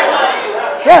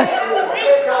 Yes.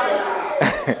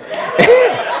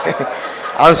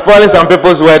 I'm spoiling some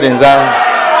people's weddings. Yeah.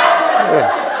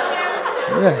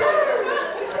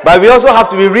 But we also have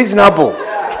to be reasonable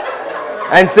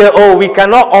and say, oh, we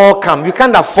cannot all come. We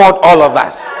can't afford all of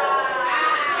us.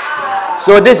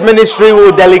 So this ministry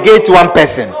will delegate to one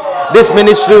person. This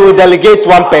ministry will delegate to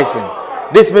one person.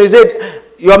 This ministry,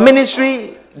 your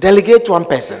ministry, delegate one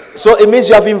person. So it means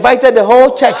you have invited the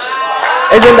whole church.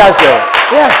 Isn't that so?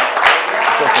 Yes.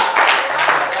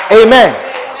 Amen.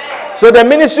 So the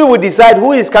ministry will decide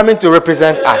who is coming to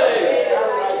represent us.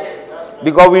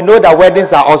 Because we know that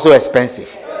weddings are also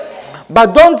expensive.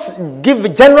 But don't give a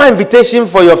general invitation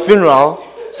for your funeral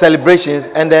celebrations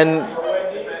and then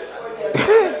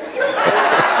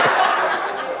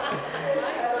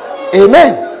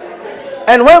Amen.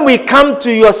 And when we come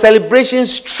to your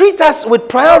celebrations, treat us with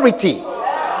priority.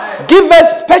 Give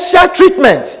us special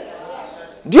treatment.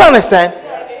 Do you understand?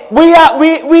 We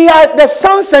are the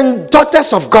sons and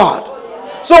daughters of God.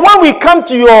 So when we come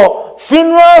to your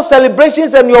funeral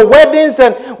celebrations and your weddings,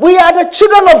 and we are the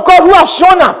children of God who have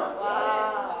shown up.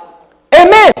 Wow.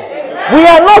 Amen. We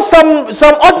are not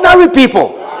some ordinary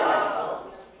people.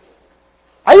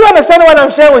 Are you understanding what I'm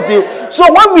sharing with you?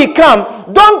 So when we come,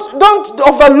 don't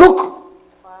overlook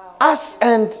us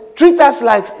and treat us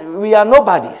like we are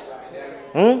nobodies.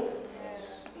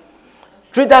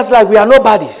 Treat us like we are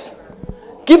nobodies.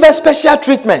 Give us special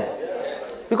treatment.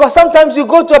 Because sometimes you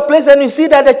go to a place and you see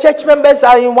that the church members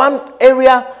are in one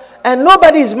area and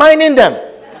nobody is minding them.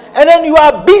 And then you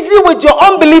are busy with your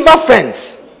unbeliever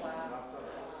friends.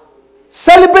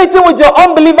 Celebrating with your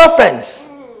unbeliever friends.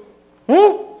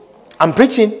 I'm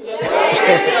preaching.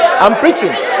 I'm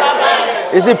preaching.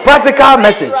 It's a practical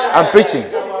message. I'm preaching.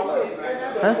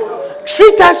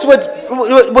 Treat us with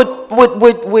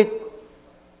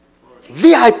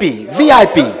VIP.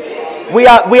 We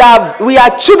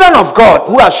are children of God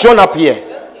who are shown up here.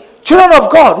 Children of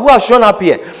God who are shown up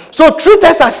here. So treat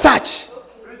us as such.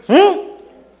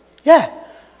 Yeah.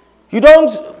 You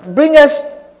don't bring us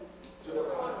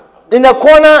in a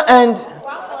corner and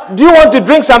do you want to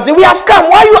drink something? We have come.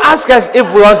 Why you ask us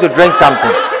if we want to drink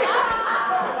something?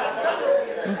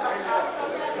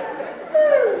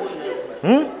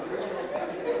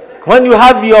 When you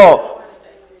have your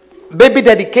baby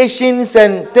dedications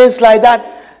and things like that,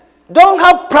 don't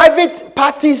have private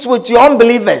parties with your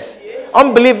unbelievers,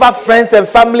 unbeliever friends and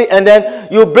family, and then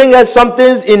you bring us something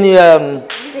in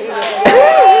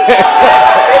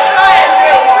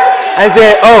and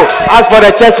say, oh, as for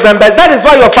the church members, that is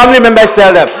why your family members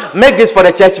tell them, make this for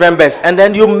the church members, and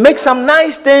then you make some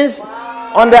nice things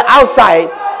on the outside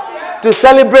to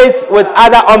celebrate with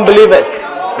other unbelievers.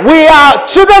 We are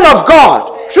children of God.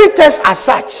 Treat us as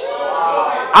such.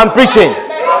 I'm preaching.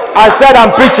 I said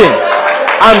I'm preaching.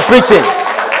 I'm preaching.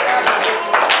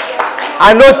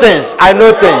 I know things. I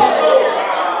know things.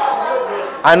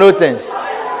 I know things.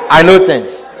 I know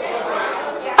things.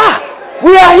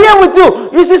 We are here with you.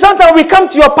 You see, sometimes we come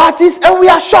to your parties and we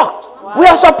are shocked. We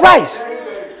are surprised.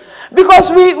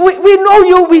 Because we know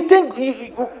you. We think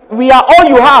we are all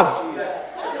you have.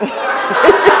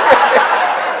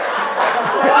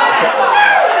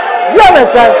 You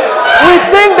understand? We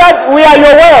think that we are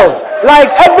your world. Like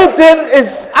everything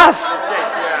is us.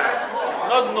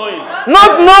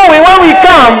 Not knowing when we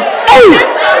come. Hey!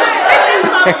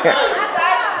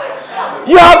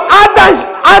 You have others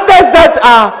that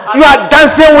you are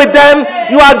dancing with them.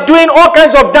 You are doing all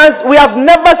kinds of dance. We have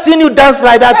never seen you dance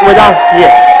like that with us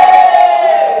here.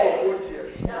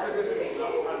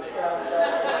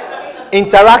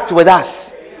 Interact with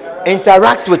us.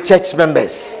 Interact with church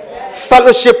members.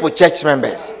 Fellowship with church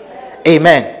members.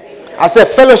 Amen. I said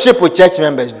fellowship with church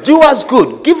members. Do us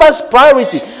good. Give us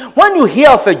priority. When you hear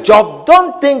of a job,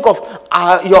 don't think of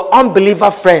your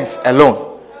unbeliever friends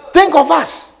alone. Think of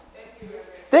us.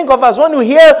 Think of us. When you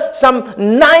hear some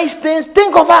nice things,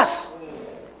 think of us.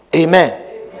 Amen.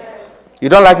 You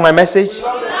don't like my message?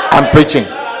 I'm preaching.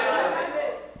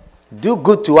 Do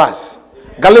good to us.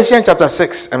 Galatians chapter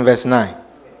 6 and verse 9.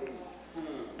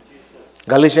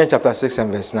 Galatians chapter 6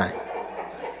 and verse 9.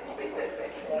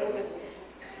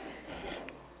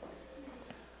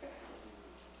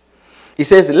 He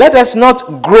says, let us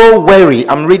not grow weary.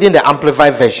 I'm reading the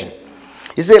Amplified Version.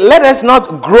 He said, let us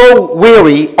not grow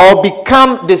weary or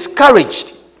become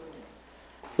discouraged.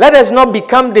 Let us not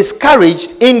become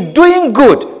discouraged in doing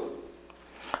good.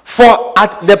 For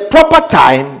at the proper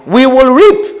time we will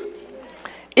reap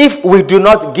if we do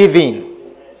not give in.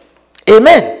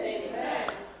 Amen.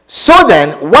 So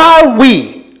then, while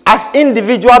we as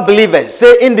individual believers,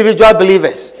 say individual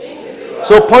believers.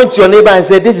 So point to your neighbor and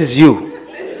say, this is you.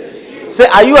 Say,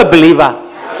 are you a believer?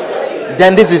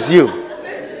 Then this is you.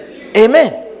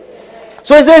 Amen.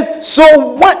 So it says,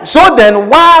 so then,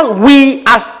 while we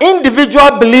as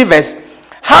individual believers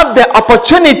have the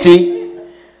opportunity,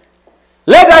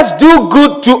 let us do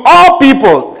good to all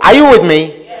people. Are you with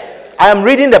me? Yes. I am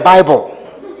reading the Bible.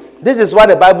 This is what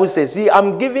the Bible says. See,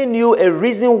 I'm giving you a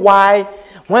reason why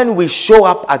when we show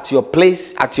up at your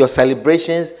place, at your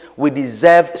celebrations, we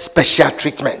deserve special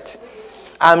treatment.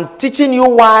 I'm teaching you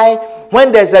why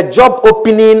when there's a job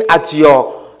opening at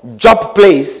your job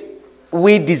place,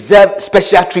 we deserve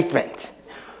special treatment.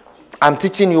 I'm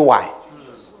teaching you why.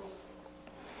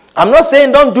 I'm not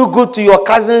saying don't do good to your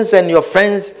cousins and your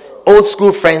friends, old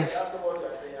school friends.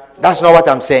 That's not what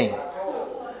I'm saying.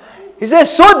 He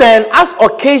says, so then, as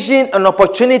occasion and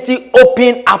opportunity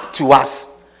open up to us,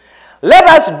 let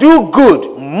us do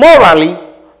good morally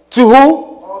to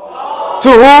who? To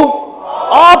who?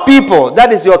 All people.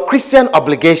 That is your Christian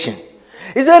obligation.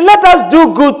 He said, let us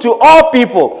do good to all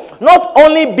people, not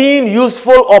only being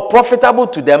useful or profitable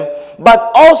to them,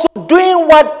 but also doing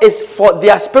what is for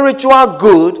their spiritual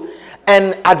good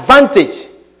and advantage.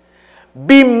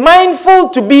 Be mindful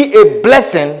to be a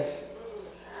blessing,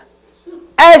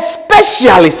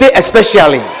 especially. Say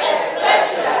especially.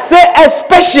 Say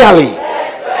especially.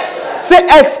 Say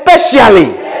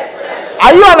especially.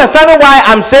 Are you understanding why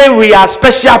I'm saying we are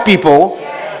special people?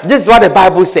 This is what the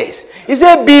Bible says. He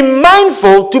said, be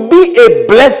mindful to be a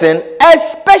blessing,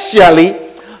 especially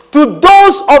to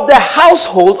those of the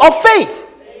household of faith.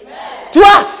 Amen. To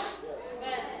us.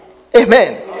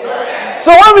 Amen. Amen.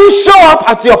 So when we show up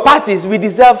at your parties, we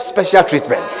deserve special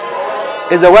treatment.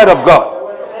 It's the word of God.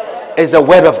 It's the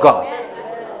word of God.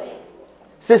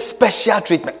 Say special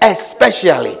treatment,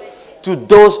 especially to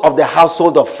those of the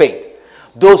household of faith.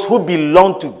 Those who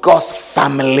belong to God's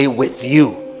family with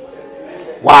you.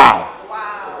 Wow.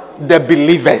 The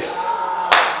believers.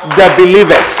 The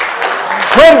believers.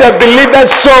 When the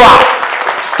believers show up,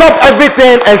 stop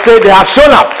everything and say they have shown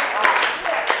up.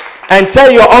 And tell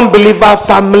your unbeliever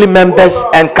family members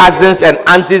and cousins and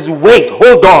aunties, wait,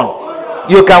 hold on.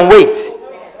 You can wait.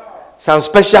 Some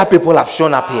special people have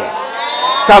shown up here.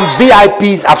 Some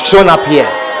VIPs have shown up here.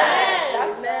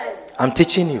 I'm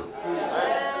teaching you.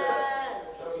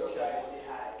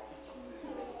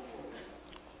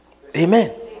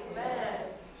 Amen.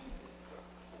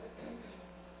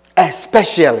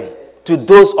 Especially to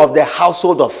those of the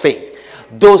household of faith,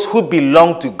 those who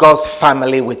belong to God's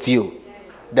family with you,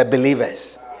 the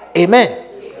believers. Amen.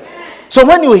 So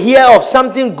when you hear of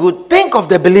something good, think of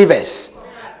the believers.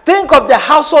 Think of the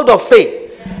household of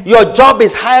faith. Your job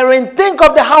is hiring. Think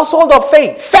of the household of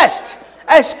faith first,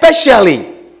 especially.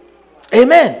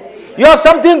 Amen. You have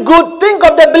something good, think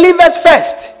of the believers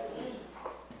first.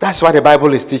 That's what the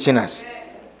Bible is teaching us.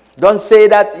 Don't say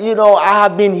that, I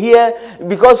have been here,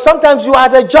 because sometimes you are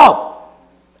at a job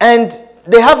and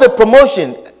they have a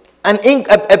promotion,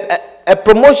 a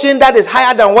promotion that is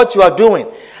higher than what you are doing,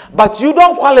 but you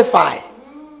don't qualify.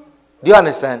 Do you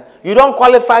understand? You don't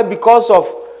qualify because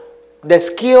of the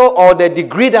skill or the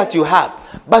degree that you have,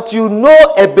 but you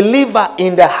know a believer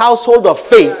in the household of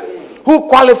faith who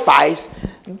qualifies.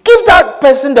 Give that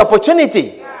person the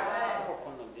opportunity.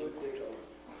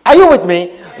 Are you with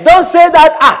me? Don't say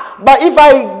that, but if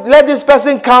I let this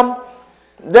person come,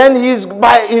 then he's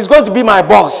going to be my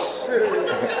boss.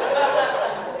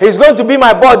 He's going to be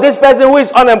my boss. This person who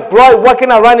is unemployed,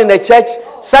 walking around in the church,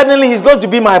 suddenly he's going to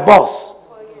be my boss.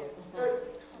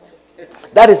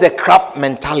 That is a crab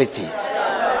mentality.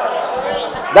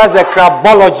 That's a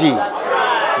crabology.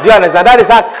 Do you understand? That is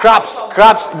how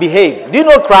crabs behave. Do you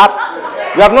know crab?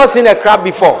 You have not seen a crab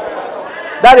before.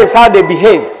 That is how they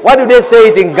behave. What do they say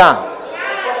it in Ghana?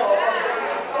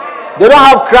 They don't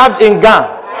have crabs in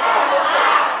Ghana.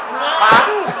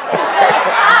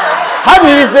 How do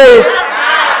you say it?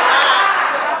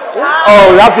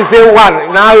 Oh, you have to say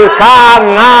one. Now you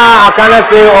can't. I cannot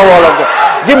say all of them.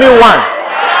 Give me one.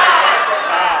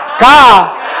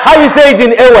 Car. How you say it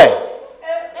in Ewe?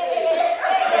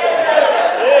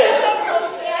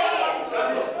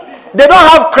 They don't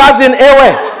have crabs in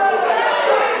Ewe.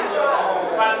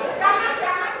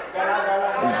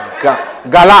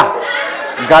 Gala.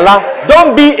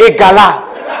 Don't be a gala.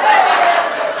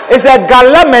 It's a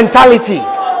gala mentality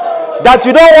that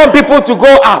you don't want people to go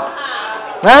up.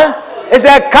 It's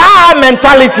a car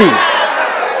mentality.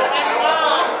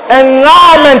 And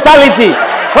now mentality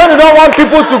when you don't want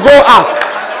people to go up.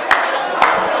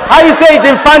 How you say it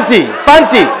in Fanti?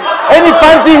 Fanti. Any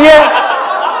Fanti here?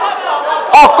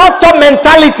 Okoto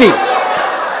mentality.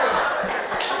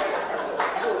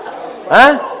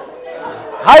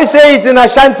 How you say it in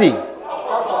Ashanti?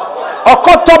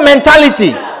 Okoto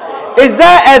mentality. Is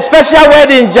there a special word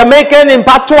in Jamaican, in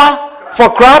Patois, for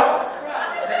crab?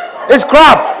 It's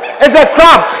crab. It's a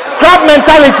crab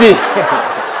mentality.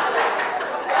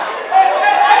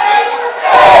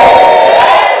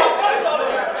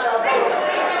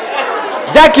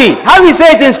 Jackie, how do we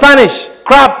say it in Spanish?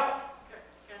 Crab.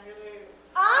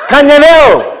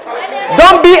 Cañonero.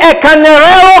 Don't be a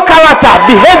Canerero character,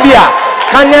 behavior.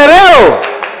 Canerero.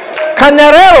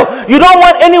 You don't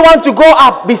want anyone to go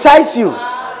up besides you.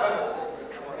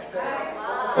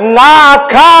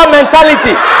 Car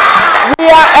mentality. We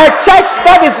are a church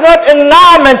that is not a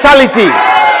car mentality.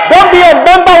 Don't be a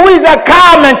member who is a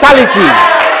car mentality.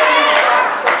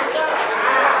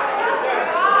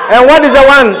 And what is the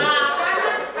one?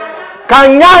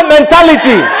 Kanya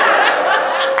mentality.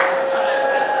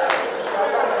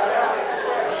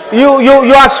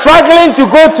 You are struggling to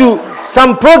go to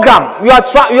some program. You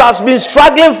have been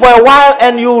struggling for a while,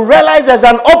 and you realize there's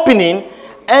an opening,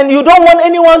 and you don't want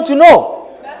anyone to know.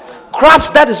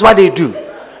 Crabs, that is what they do.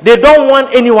 They don't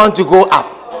want anyone to go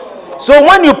up. So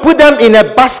when you put them in a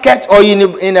basket or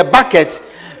in a bucket,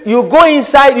 you go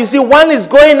inside, you see one is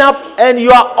going up and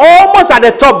you are almost at the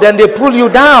top, then they pull you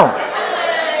down.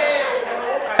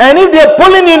 And if they're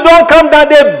pulling you, don't come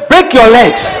down, they break your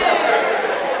legs.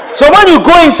 So when you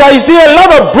go inside, you see a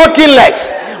lot of broken legs.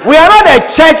 We are not a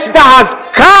church that has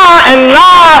car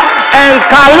and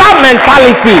kala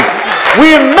mentality.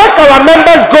 We make our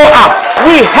members go up.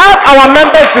 We help our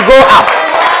members to go up.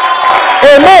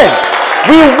 Amen.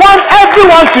 We want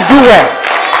everyone to do well.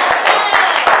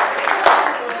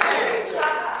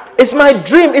 It's my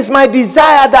dream, it's my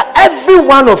desire that every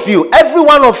one of you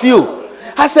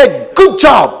has a good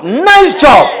job, nice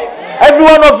job. Every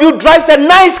one of you drives a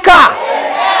nice car.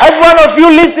 Every one of you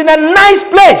lives in a nice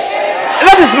place.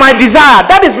 That is my desire.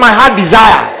 That is my heart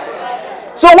desire.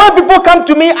 So when people come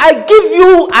to me, I give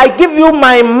you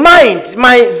my mind.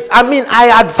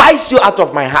 I advise you out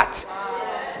of my heart.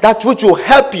 That which will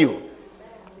help you.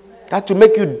 That will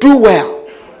make you do well.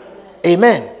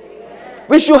 Amen.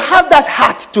 We should have that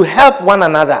heart to help one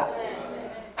another.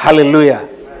 Hallelujah.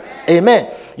 Amen.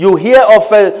 You hear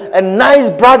of a nice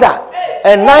brother.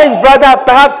 A nice brother,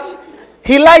 perhaps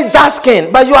he likes dark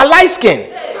skin, but you are light skin.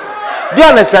 Do you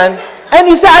understand? And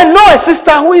you say, I know a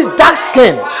sister who is dark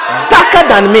skin, darker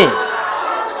than me.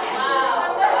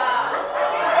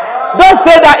 Don't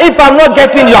say that if I'm not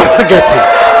getting, you are not getting.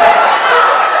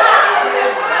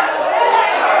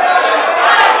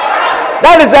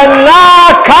 That is a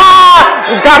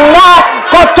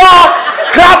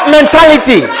crap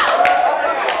mentality.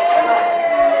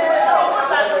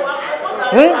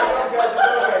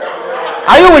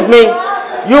 Are you with me?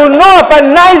 You know of a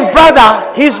nice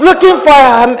brother, he's looking for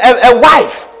a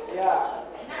wife.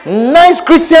 Nice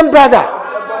Christian brother.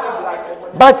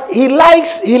 But he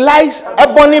likes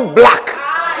ebony black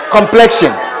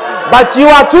complexion. But you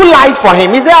are too light for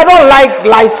him. He said, I don't like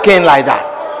light skin like that.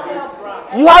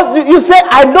 You say,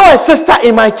 I know a sister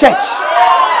in my church.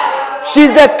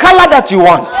 She's the color that you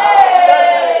want.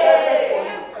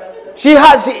 He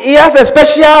has a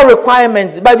special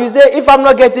requirement. But you say, if I'm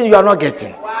not getting, you are not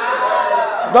getting.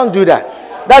 Don't do that.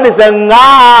 That is a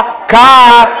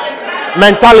car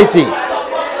mentality.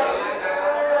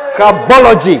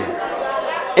 Crabology.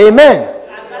 Amen.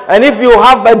 And if you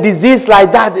have a disease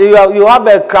like that, you have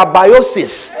a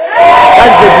crabiosis.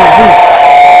 That's the disease.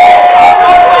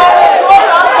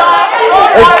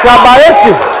 It's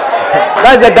crabiosis.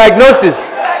 That's the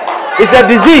diagnosis. It's a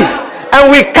disease.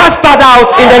 And we cast that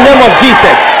out in the name of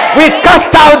Jesus. We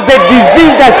cast out the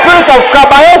disease, the spirit of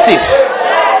crabiosis.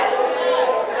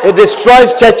 It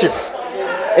destroys churches.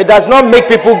 It does not make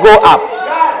people go up.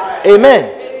 Amen.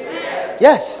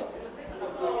 Yes.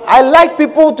 I like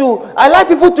people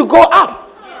to go up.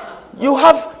 You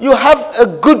have a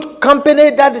good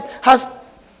company that has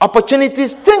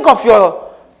opportunities. Think of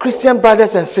your Christian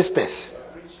brothers and sisters.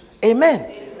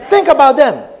 Amen. Think about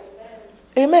them.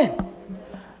 Amen.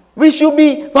 We should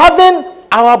be having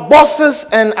our bosses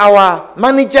and our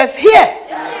managers here.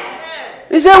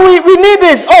 He said, we need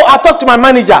this. Oh, I'll talk to my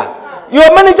manager.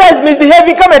 Your manager is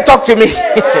misbehaving. Come and talk to me.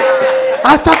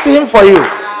 I'll talk to him for you.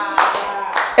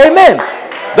 Amen.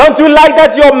 Don't you like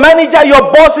that your manager,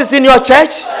 your boss is in your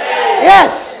church?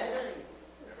 Yes.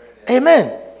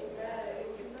 Amen.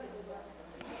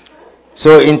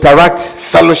 So interact,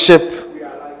 fellowship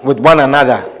with one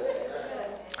another.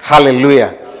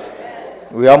 Hallelujah.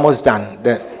 We're almost done.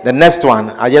 The next one,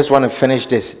 I just want to finish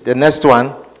this. The next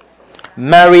one,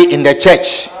 marry in the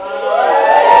church.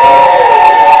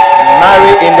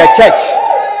 Marry in the church.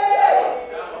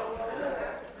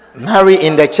 Marry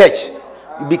in the church.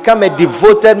 You become a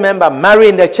devoted member. Marry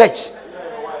in the church.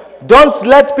 Don't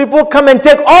let people come and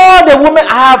take all the women.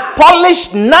 I have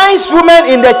polished nice women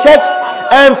in the church,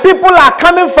 and people are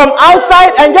coming from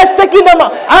outside and just taking them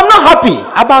out. I'm not happy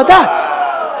about that.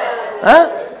 Huh?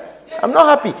 I'm not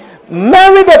happy.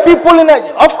 Marry the people in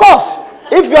it. Of course,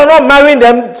 if you're not marrying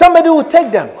them, somebody will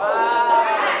take them.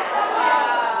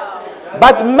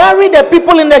 But marry the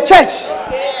people in the church.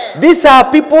 These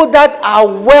are people that are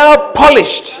well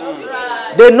polished.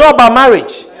 They know about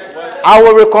marriage. I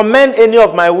will recommend any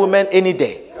of my women any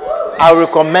day. I will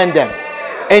recommend them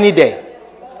any day.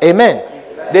 Amen.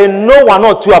 They know one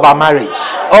or two about marriage.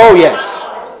 Oh yes.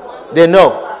 They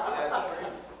know.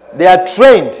 They are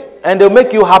trained and they'll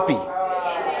make you happy.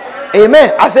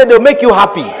 Amen. I said they'll make you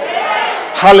happy.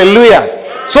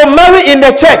 Hallelujah. So marry in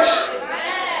the church.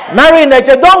 Marry in the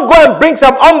church. Don't go and bring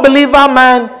some unbeliever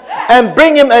man and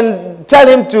bring him and tell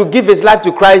him to give his life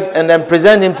to Christ and then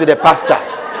present him to the pastor.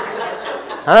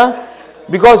 Huh?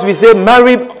 Because we say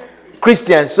marry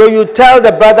Christians. So you tell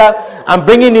the brother, I'm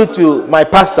bringing you to my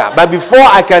pastor. But before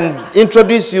I can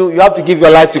introduce you, you have to give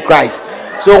your life to Christ.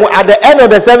 So at the end of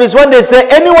the service, when they say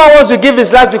anyone wants to give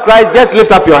his life to Christ, just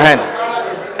lift up your hand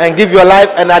and give your life.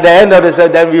 And at the end of the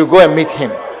service, then we'll go and meet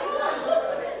him.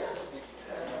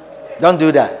 Don't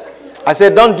do that. I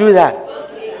said, don't do that.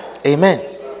 Amen.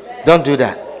 Don't do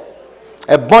that.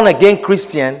 A born-again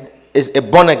Christian is a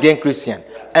born-again Christian.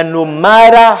 And no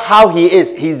matter how he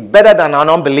is, he's better than an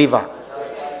unbeliever.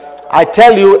 I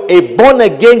tell you, a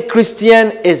born-again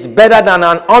Christian is better than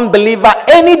an unbeliever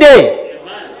any day.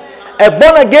 A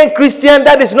born-again Christian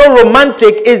that is not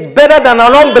romantic is better than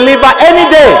an unbeliever any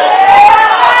day.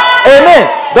 Amen.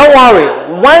 Don't worry.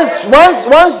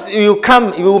 Once you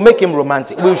come, we will make him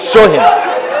romantic. We will show him.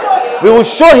 We will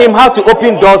show him how to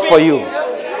open doors for you.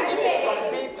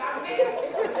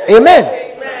 Amen.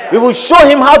 We will show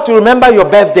him how to remember your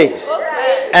birthdays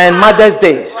and Mother's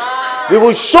Days. We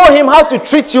will show him how to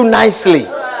treat you nicely.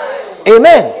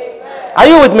 Amen. Are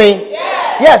you with me?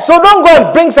 Yes. So don't go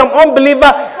and bring some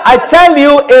unbeliever. I tell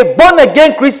you, a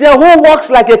born-again Christian who walks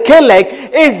like a K-leg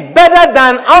is better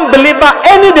than unbeliever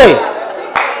any day.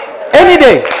 Any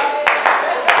day.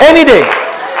 Any day.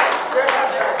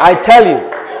 I tell you,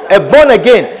 a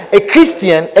born-again, a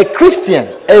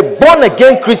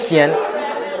born-again Christian,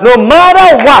 no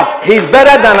matter what, he's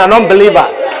better than an unbeliever.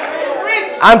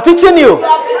 I'm teaching you.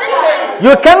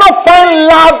 You cannot find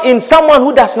love in someone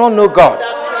who does not know God.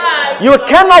 You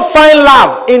cannot find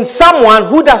love in someone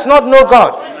who does not know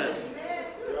God.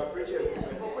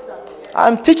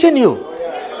 I'm teaching you.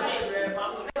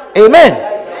 Amen.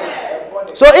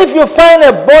 So if you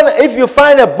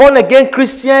find a born again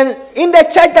Christian in the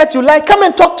church that you like, come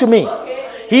and talk to me.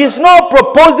 He is not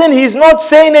proposing, he is not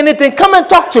saying anything. Come and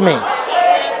talk to me.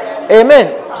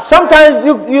 Amen. Sometimes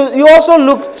you also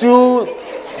look too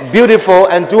beautiful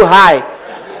and too high.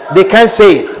 They can't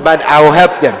say it, but I will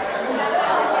help them.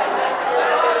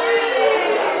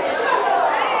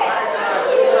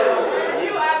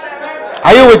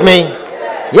 Are you with me?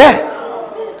 Yeah.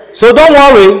 So don't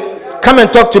worry. Come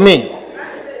and talk to me.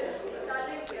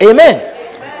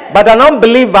 Amen. But an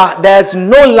unbeliever, there's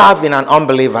no love in an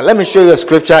unbeliever. Let me show you a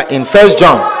scripture in 1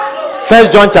 John.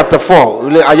 1 John chapter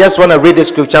 4. I just want to read the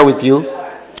scripture with you.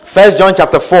 1 John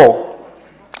chapter 4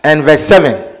 and verse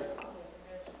 7.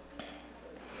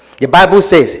 The Bible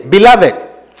says, Beloved,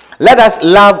 let us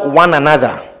love one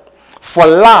another, for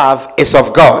love is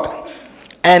of God.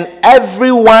 And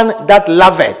everyone that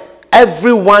loveth,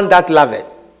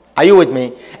 are you with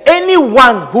me?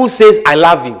 Anyone who says, I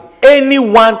love you,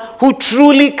 anyone who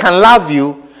truly can love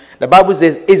you, the Bible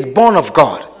says, is born of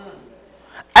God.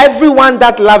 Everyone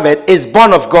that loveth is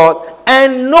born of God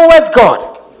and knoweth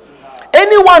God.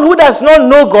 Anyone who does not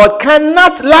know God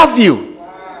cannot love you.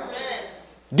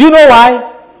 Do you know why?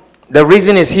 The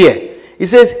reason is here. He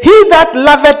says, He that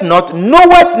loveth not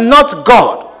knoweth not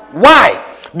God. Why?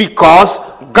 Because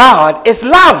God is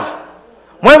love.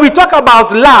 When we talk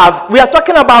about love, we are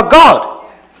talking about God.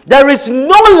 There is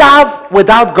no love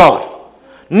without God.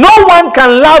 No one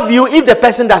can love you if the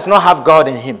person does not have God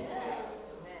in him.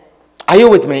 Are you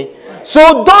with me?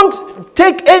 So don't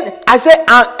take in. I say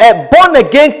a born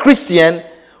again Christian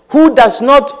who does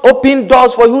not open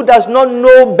doors for you, who does not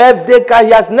know birthday card.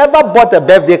 He has never bought a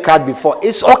birthday card before.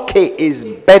 It's okay. It's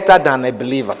better than a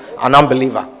believer, an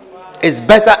unbeliever. It's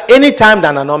better any time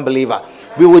than an unbeliever.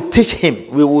 We will teach him.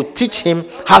 We will teach him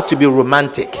how to be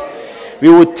romantic. We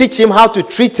will teach him how to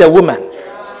treat a woman.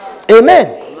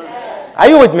 Amen. Are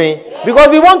you with me? Because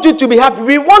we want you to be happy.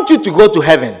 We want you to go to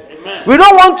heaven. We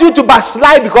don't want you to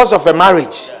backslide because of a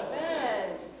marriage.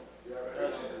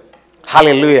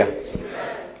 Hallelujah.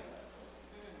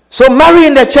 So marry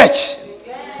in the church.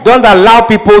 Don't allow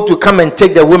people to come and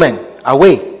take the women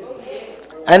away.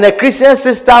 And a Christian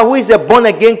sister who is a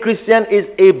born-again Christian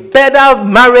is a better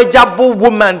marriageable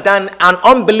woman than an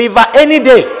unbeliever any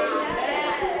day.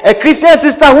 A Christian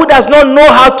sister who does not know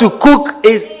how to cook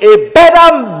is a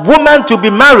better woman to be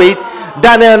married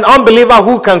than an unbeliever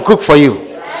who can cook for you.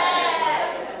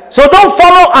 So don't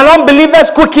follow an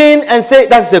unbeliever's cooking and say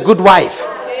that's a good wife.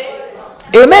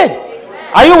 Amen.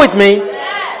 Are you with me?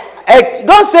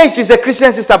 Don't say she's a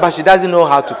Christian sister but she doesn't know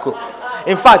how to cook.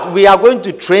 In fact, we are going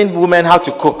to train women how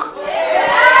to cook.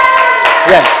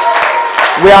 Yes.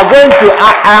 We are going to,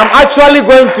 I am actually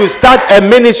going to start a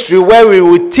ministry where we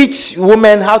will teach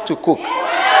women how to cook.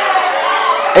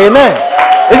 Amen.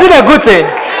 Is it a good thing?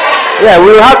 Yeah, we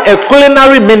will have a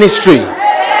culinary ministry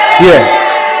here.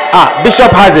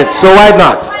 Bishop has it, so why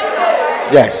not?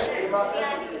 Yes.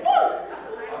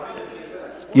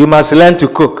 You must learn to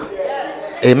cook.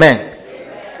 Amen.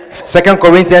 2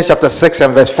 Corinthians chapter 6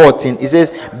 and verse 14. It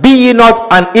says, be ye not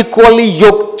unequally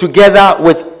yoked together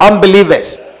with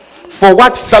unbelievers. For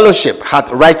what fellowship hath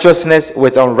righteousness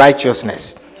with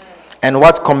unrighteousness? And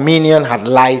what communion hath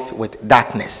light with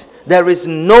darkness? There is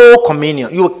no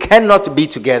communion. You cannot be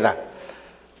together.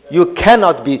 You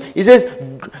cannot be. He says,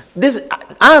 this,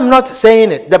 I am not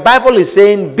saying it. The Bible is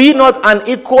saying, be not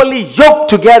unequally yoked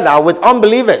together with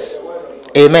unbelievers.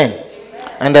 Amen.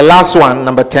 And the last one,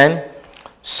 number 10,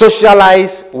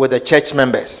 socialize with the church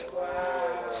members.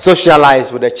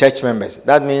 Socialize with the church members.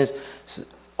 That means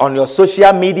on your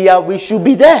social media, we should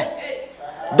be there.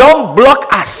 Don't block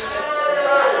us.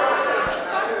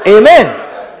 Amen.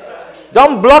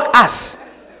 Don't block us.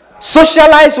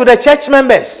 Socialize with the church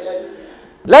members.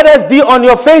 Let us be on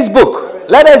your Facebook.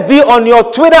 Let us be on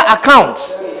your Twitter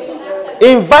accounts.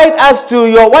 Invite us to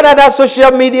your, what other social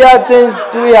media things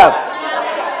do we have?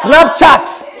 Snapchat,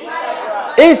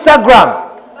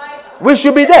 Instagram. We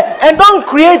should be there. And don't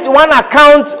create one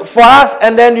account for us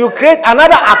and then you create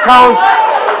another account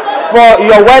for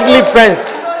your worldly friends.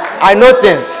 I know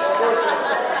things.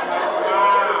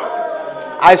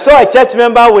 I saw a church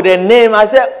member with a name. I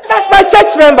said, that's my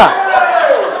church member.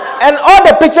 And all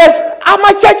the pictures are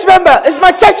my church member. It's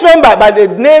my church member. But the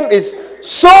name is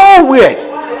so weird.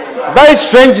 Very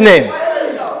strange name.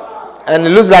 And it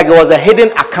looks like it was a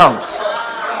hidden account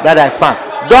that I found.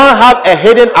 Don't have a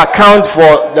hidden account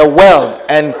for the world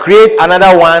and create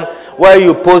another one where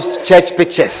you post church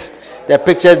pictures. The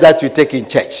pictures that you take in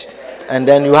church. And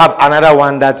then you have another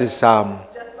one that is,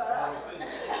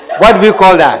 what do we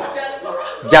call that?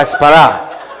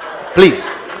 Jaspera.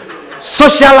 Please.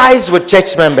 Socialize with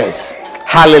church members.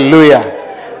 Hallelujah.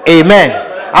 Amen.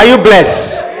 Are you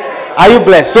blessed? Are you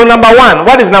blessed? So number one.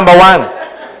 What is number one?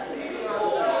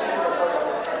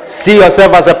 See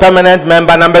yourself as a permanent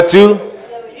member. Number two.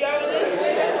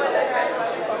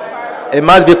 It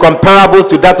must be comparable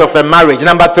to that of a marriage.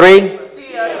 Number three.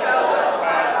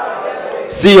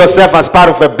 See yourself as part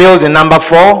of a building. Number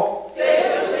four.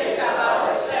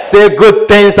 Say good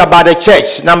things about the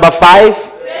church. Number five.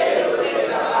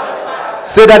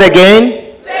 Say that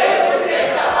again.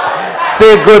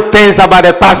 Say good things about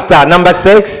the pastor. Number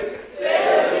six.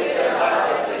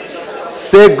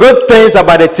 Say good things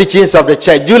about the teachings of the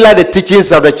church. Do you like the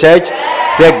teachings of the church?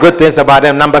 Say good things about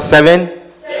them. Number seven.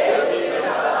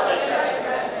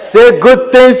 Say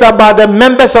good things about the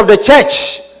members of the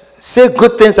church. Say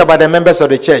good things about the members of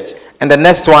the church. And the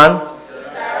next one.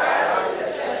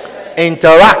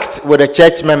 Interact with the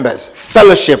church members.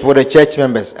 Fellowship with the church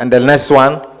members. And the next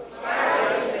one.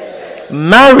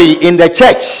 Marry in the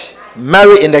church.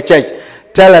 Marry in the church.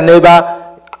 Tell a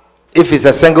neighbor, if it's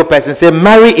a single person, say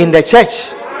marry in the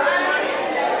church.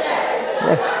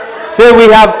 Yeah. Say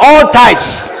we have all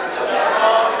types.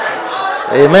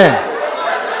 Amen.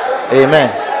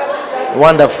 Amen.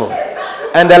 Wonderful.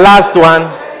 And the last one,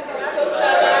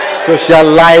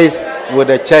 socialize with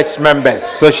the church members.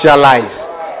 Socialize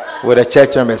with the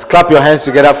church members. Clap your hands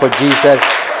together for Jesus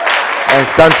and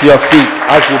stand to your feet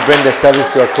as we bring the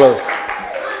service to a close.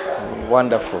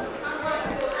 Wonderful.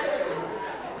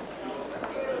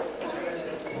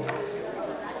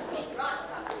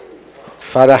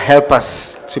 Father, help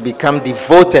us to become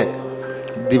devoted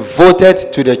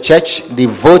to the church,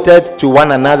 devoted to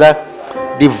one another,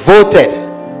 devoted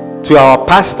to our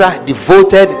pastor,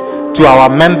 devoted to our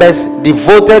members,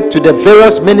 devoted to the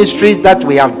various ministries that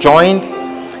we have joined.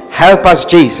 Help us,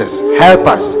 Jesus. Help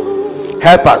us.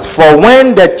 Help us. For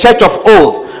when the church of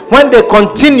old, when they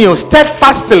continue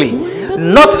steadfastly,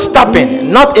 not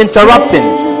stopping, not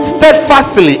interrupting,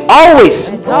 steadfastly, always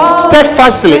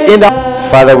steadfastly in the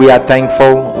Father, we are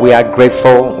thankful, we are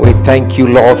grateful. We thank you,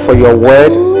 Lord, for your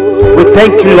word. We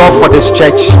thank you, Lord, for this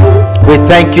church. We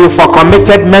thank you for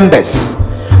committed members.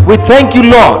 We thank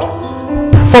you, Lord,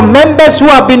 for members who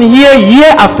have been here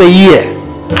year after year,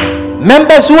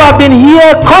 members who have been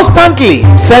here constantly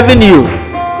serving you.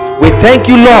 We thank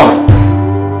you, Lord,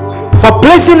 for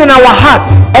placing in our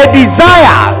hearts a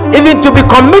desire even to be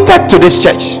committed to this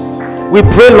church. We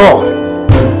pray, Lord,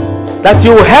 that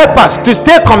you will help us to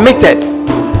stay committed.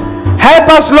 Help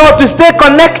us, Lord, to stay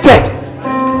connected.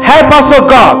 Help us, oh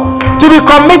God, to be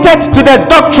committed to the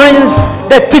doctrines,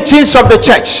 the teachings of the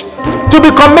church. To be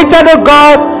committed, oh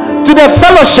God, to the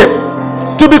fellowship.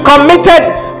 To be committed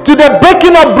to the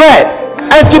breaking of bread.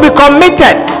 And to be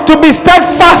committed to be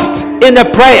steadfast in the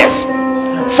prayers.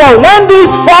 For when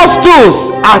these four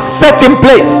stools are set in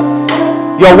place,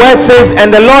 your word says,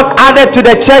 and the Lord added to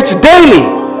the church daily.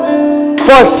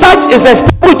 For such is a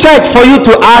stable church for you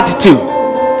to add to.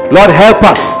 Lord, help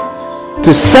us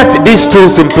to set these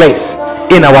tools in place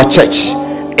in our church.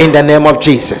 In the name of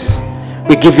Jesus.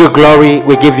 We give you glory.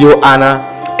 We give you honor.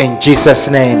 In Jesus'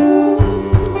 name.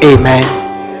 Amen.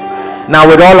 Now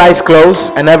with all eyes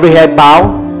closed and every head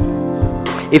bowed,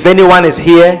 if anyone is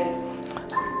here,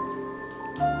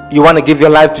 you want to give your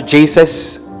life to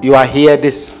Jesus, you are here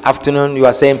this afternoon, you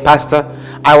are saying, Pastor,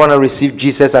 I want to receive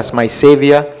Jesus as my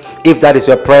Savior. If that is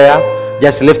your prayer,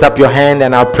 just lift up your hand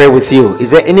and I'll pray with you.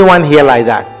 Is there anyone here like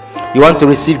that? You want to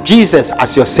receive Jesus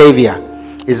as your Savior?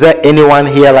 Is there anyone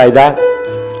here like that?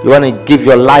 You want to give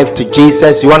your life to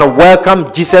Jesus? You want to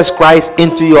welcome Jesus Christ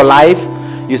into your life?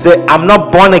 You say, I'm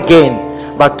not born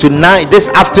again, but tonight, this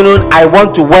afternoon, I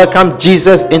want to welcome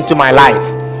Jesus into my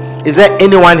life. Is there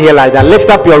anyone here like that?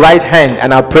 Lift up your right hand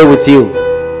and I'll pray with you.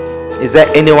 Is there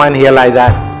anyone here like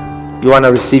that? You want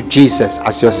to receive Jesus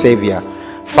as your Savior?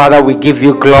 Father, we give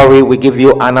you glory. We give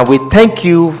you honor. We thank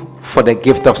you for the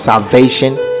gift of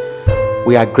salvation.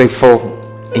 We are grateful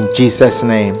in Jesus'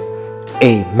 name.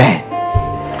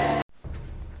 Amen.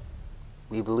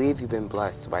 We believe you've been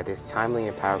blessed by this timely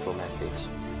and powerful message.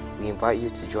 We invite you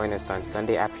to join us on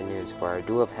Sunday afternoons for our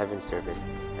Duel of Heaven service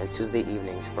and Tuesday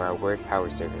evenings for our Word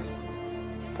Power service.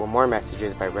 For more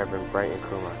messages by Reverend Brighton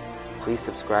Nkrumah, please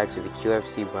subscribe to the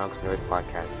QFC Bronx North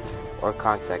podcast or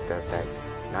contact us at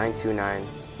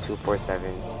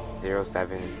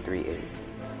 929-247-0738.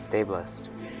 Stay blessed.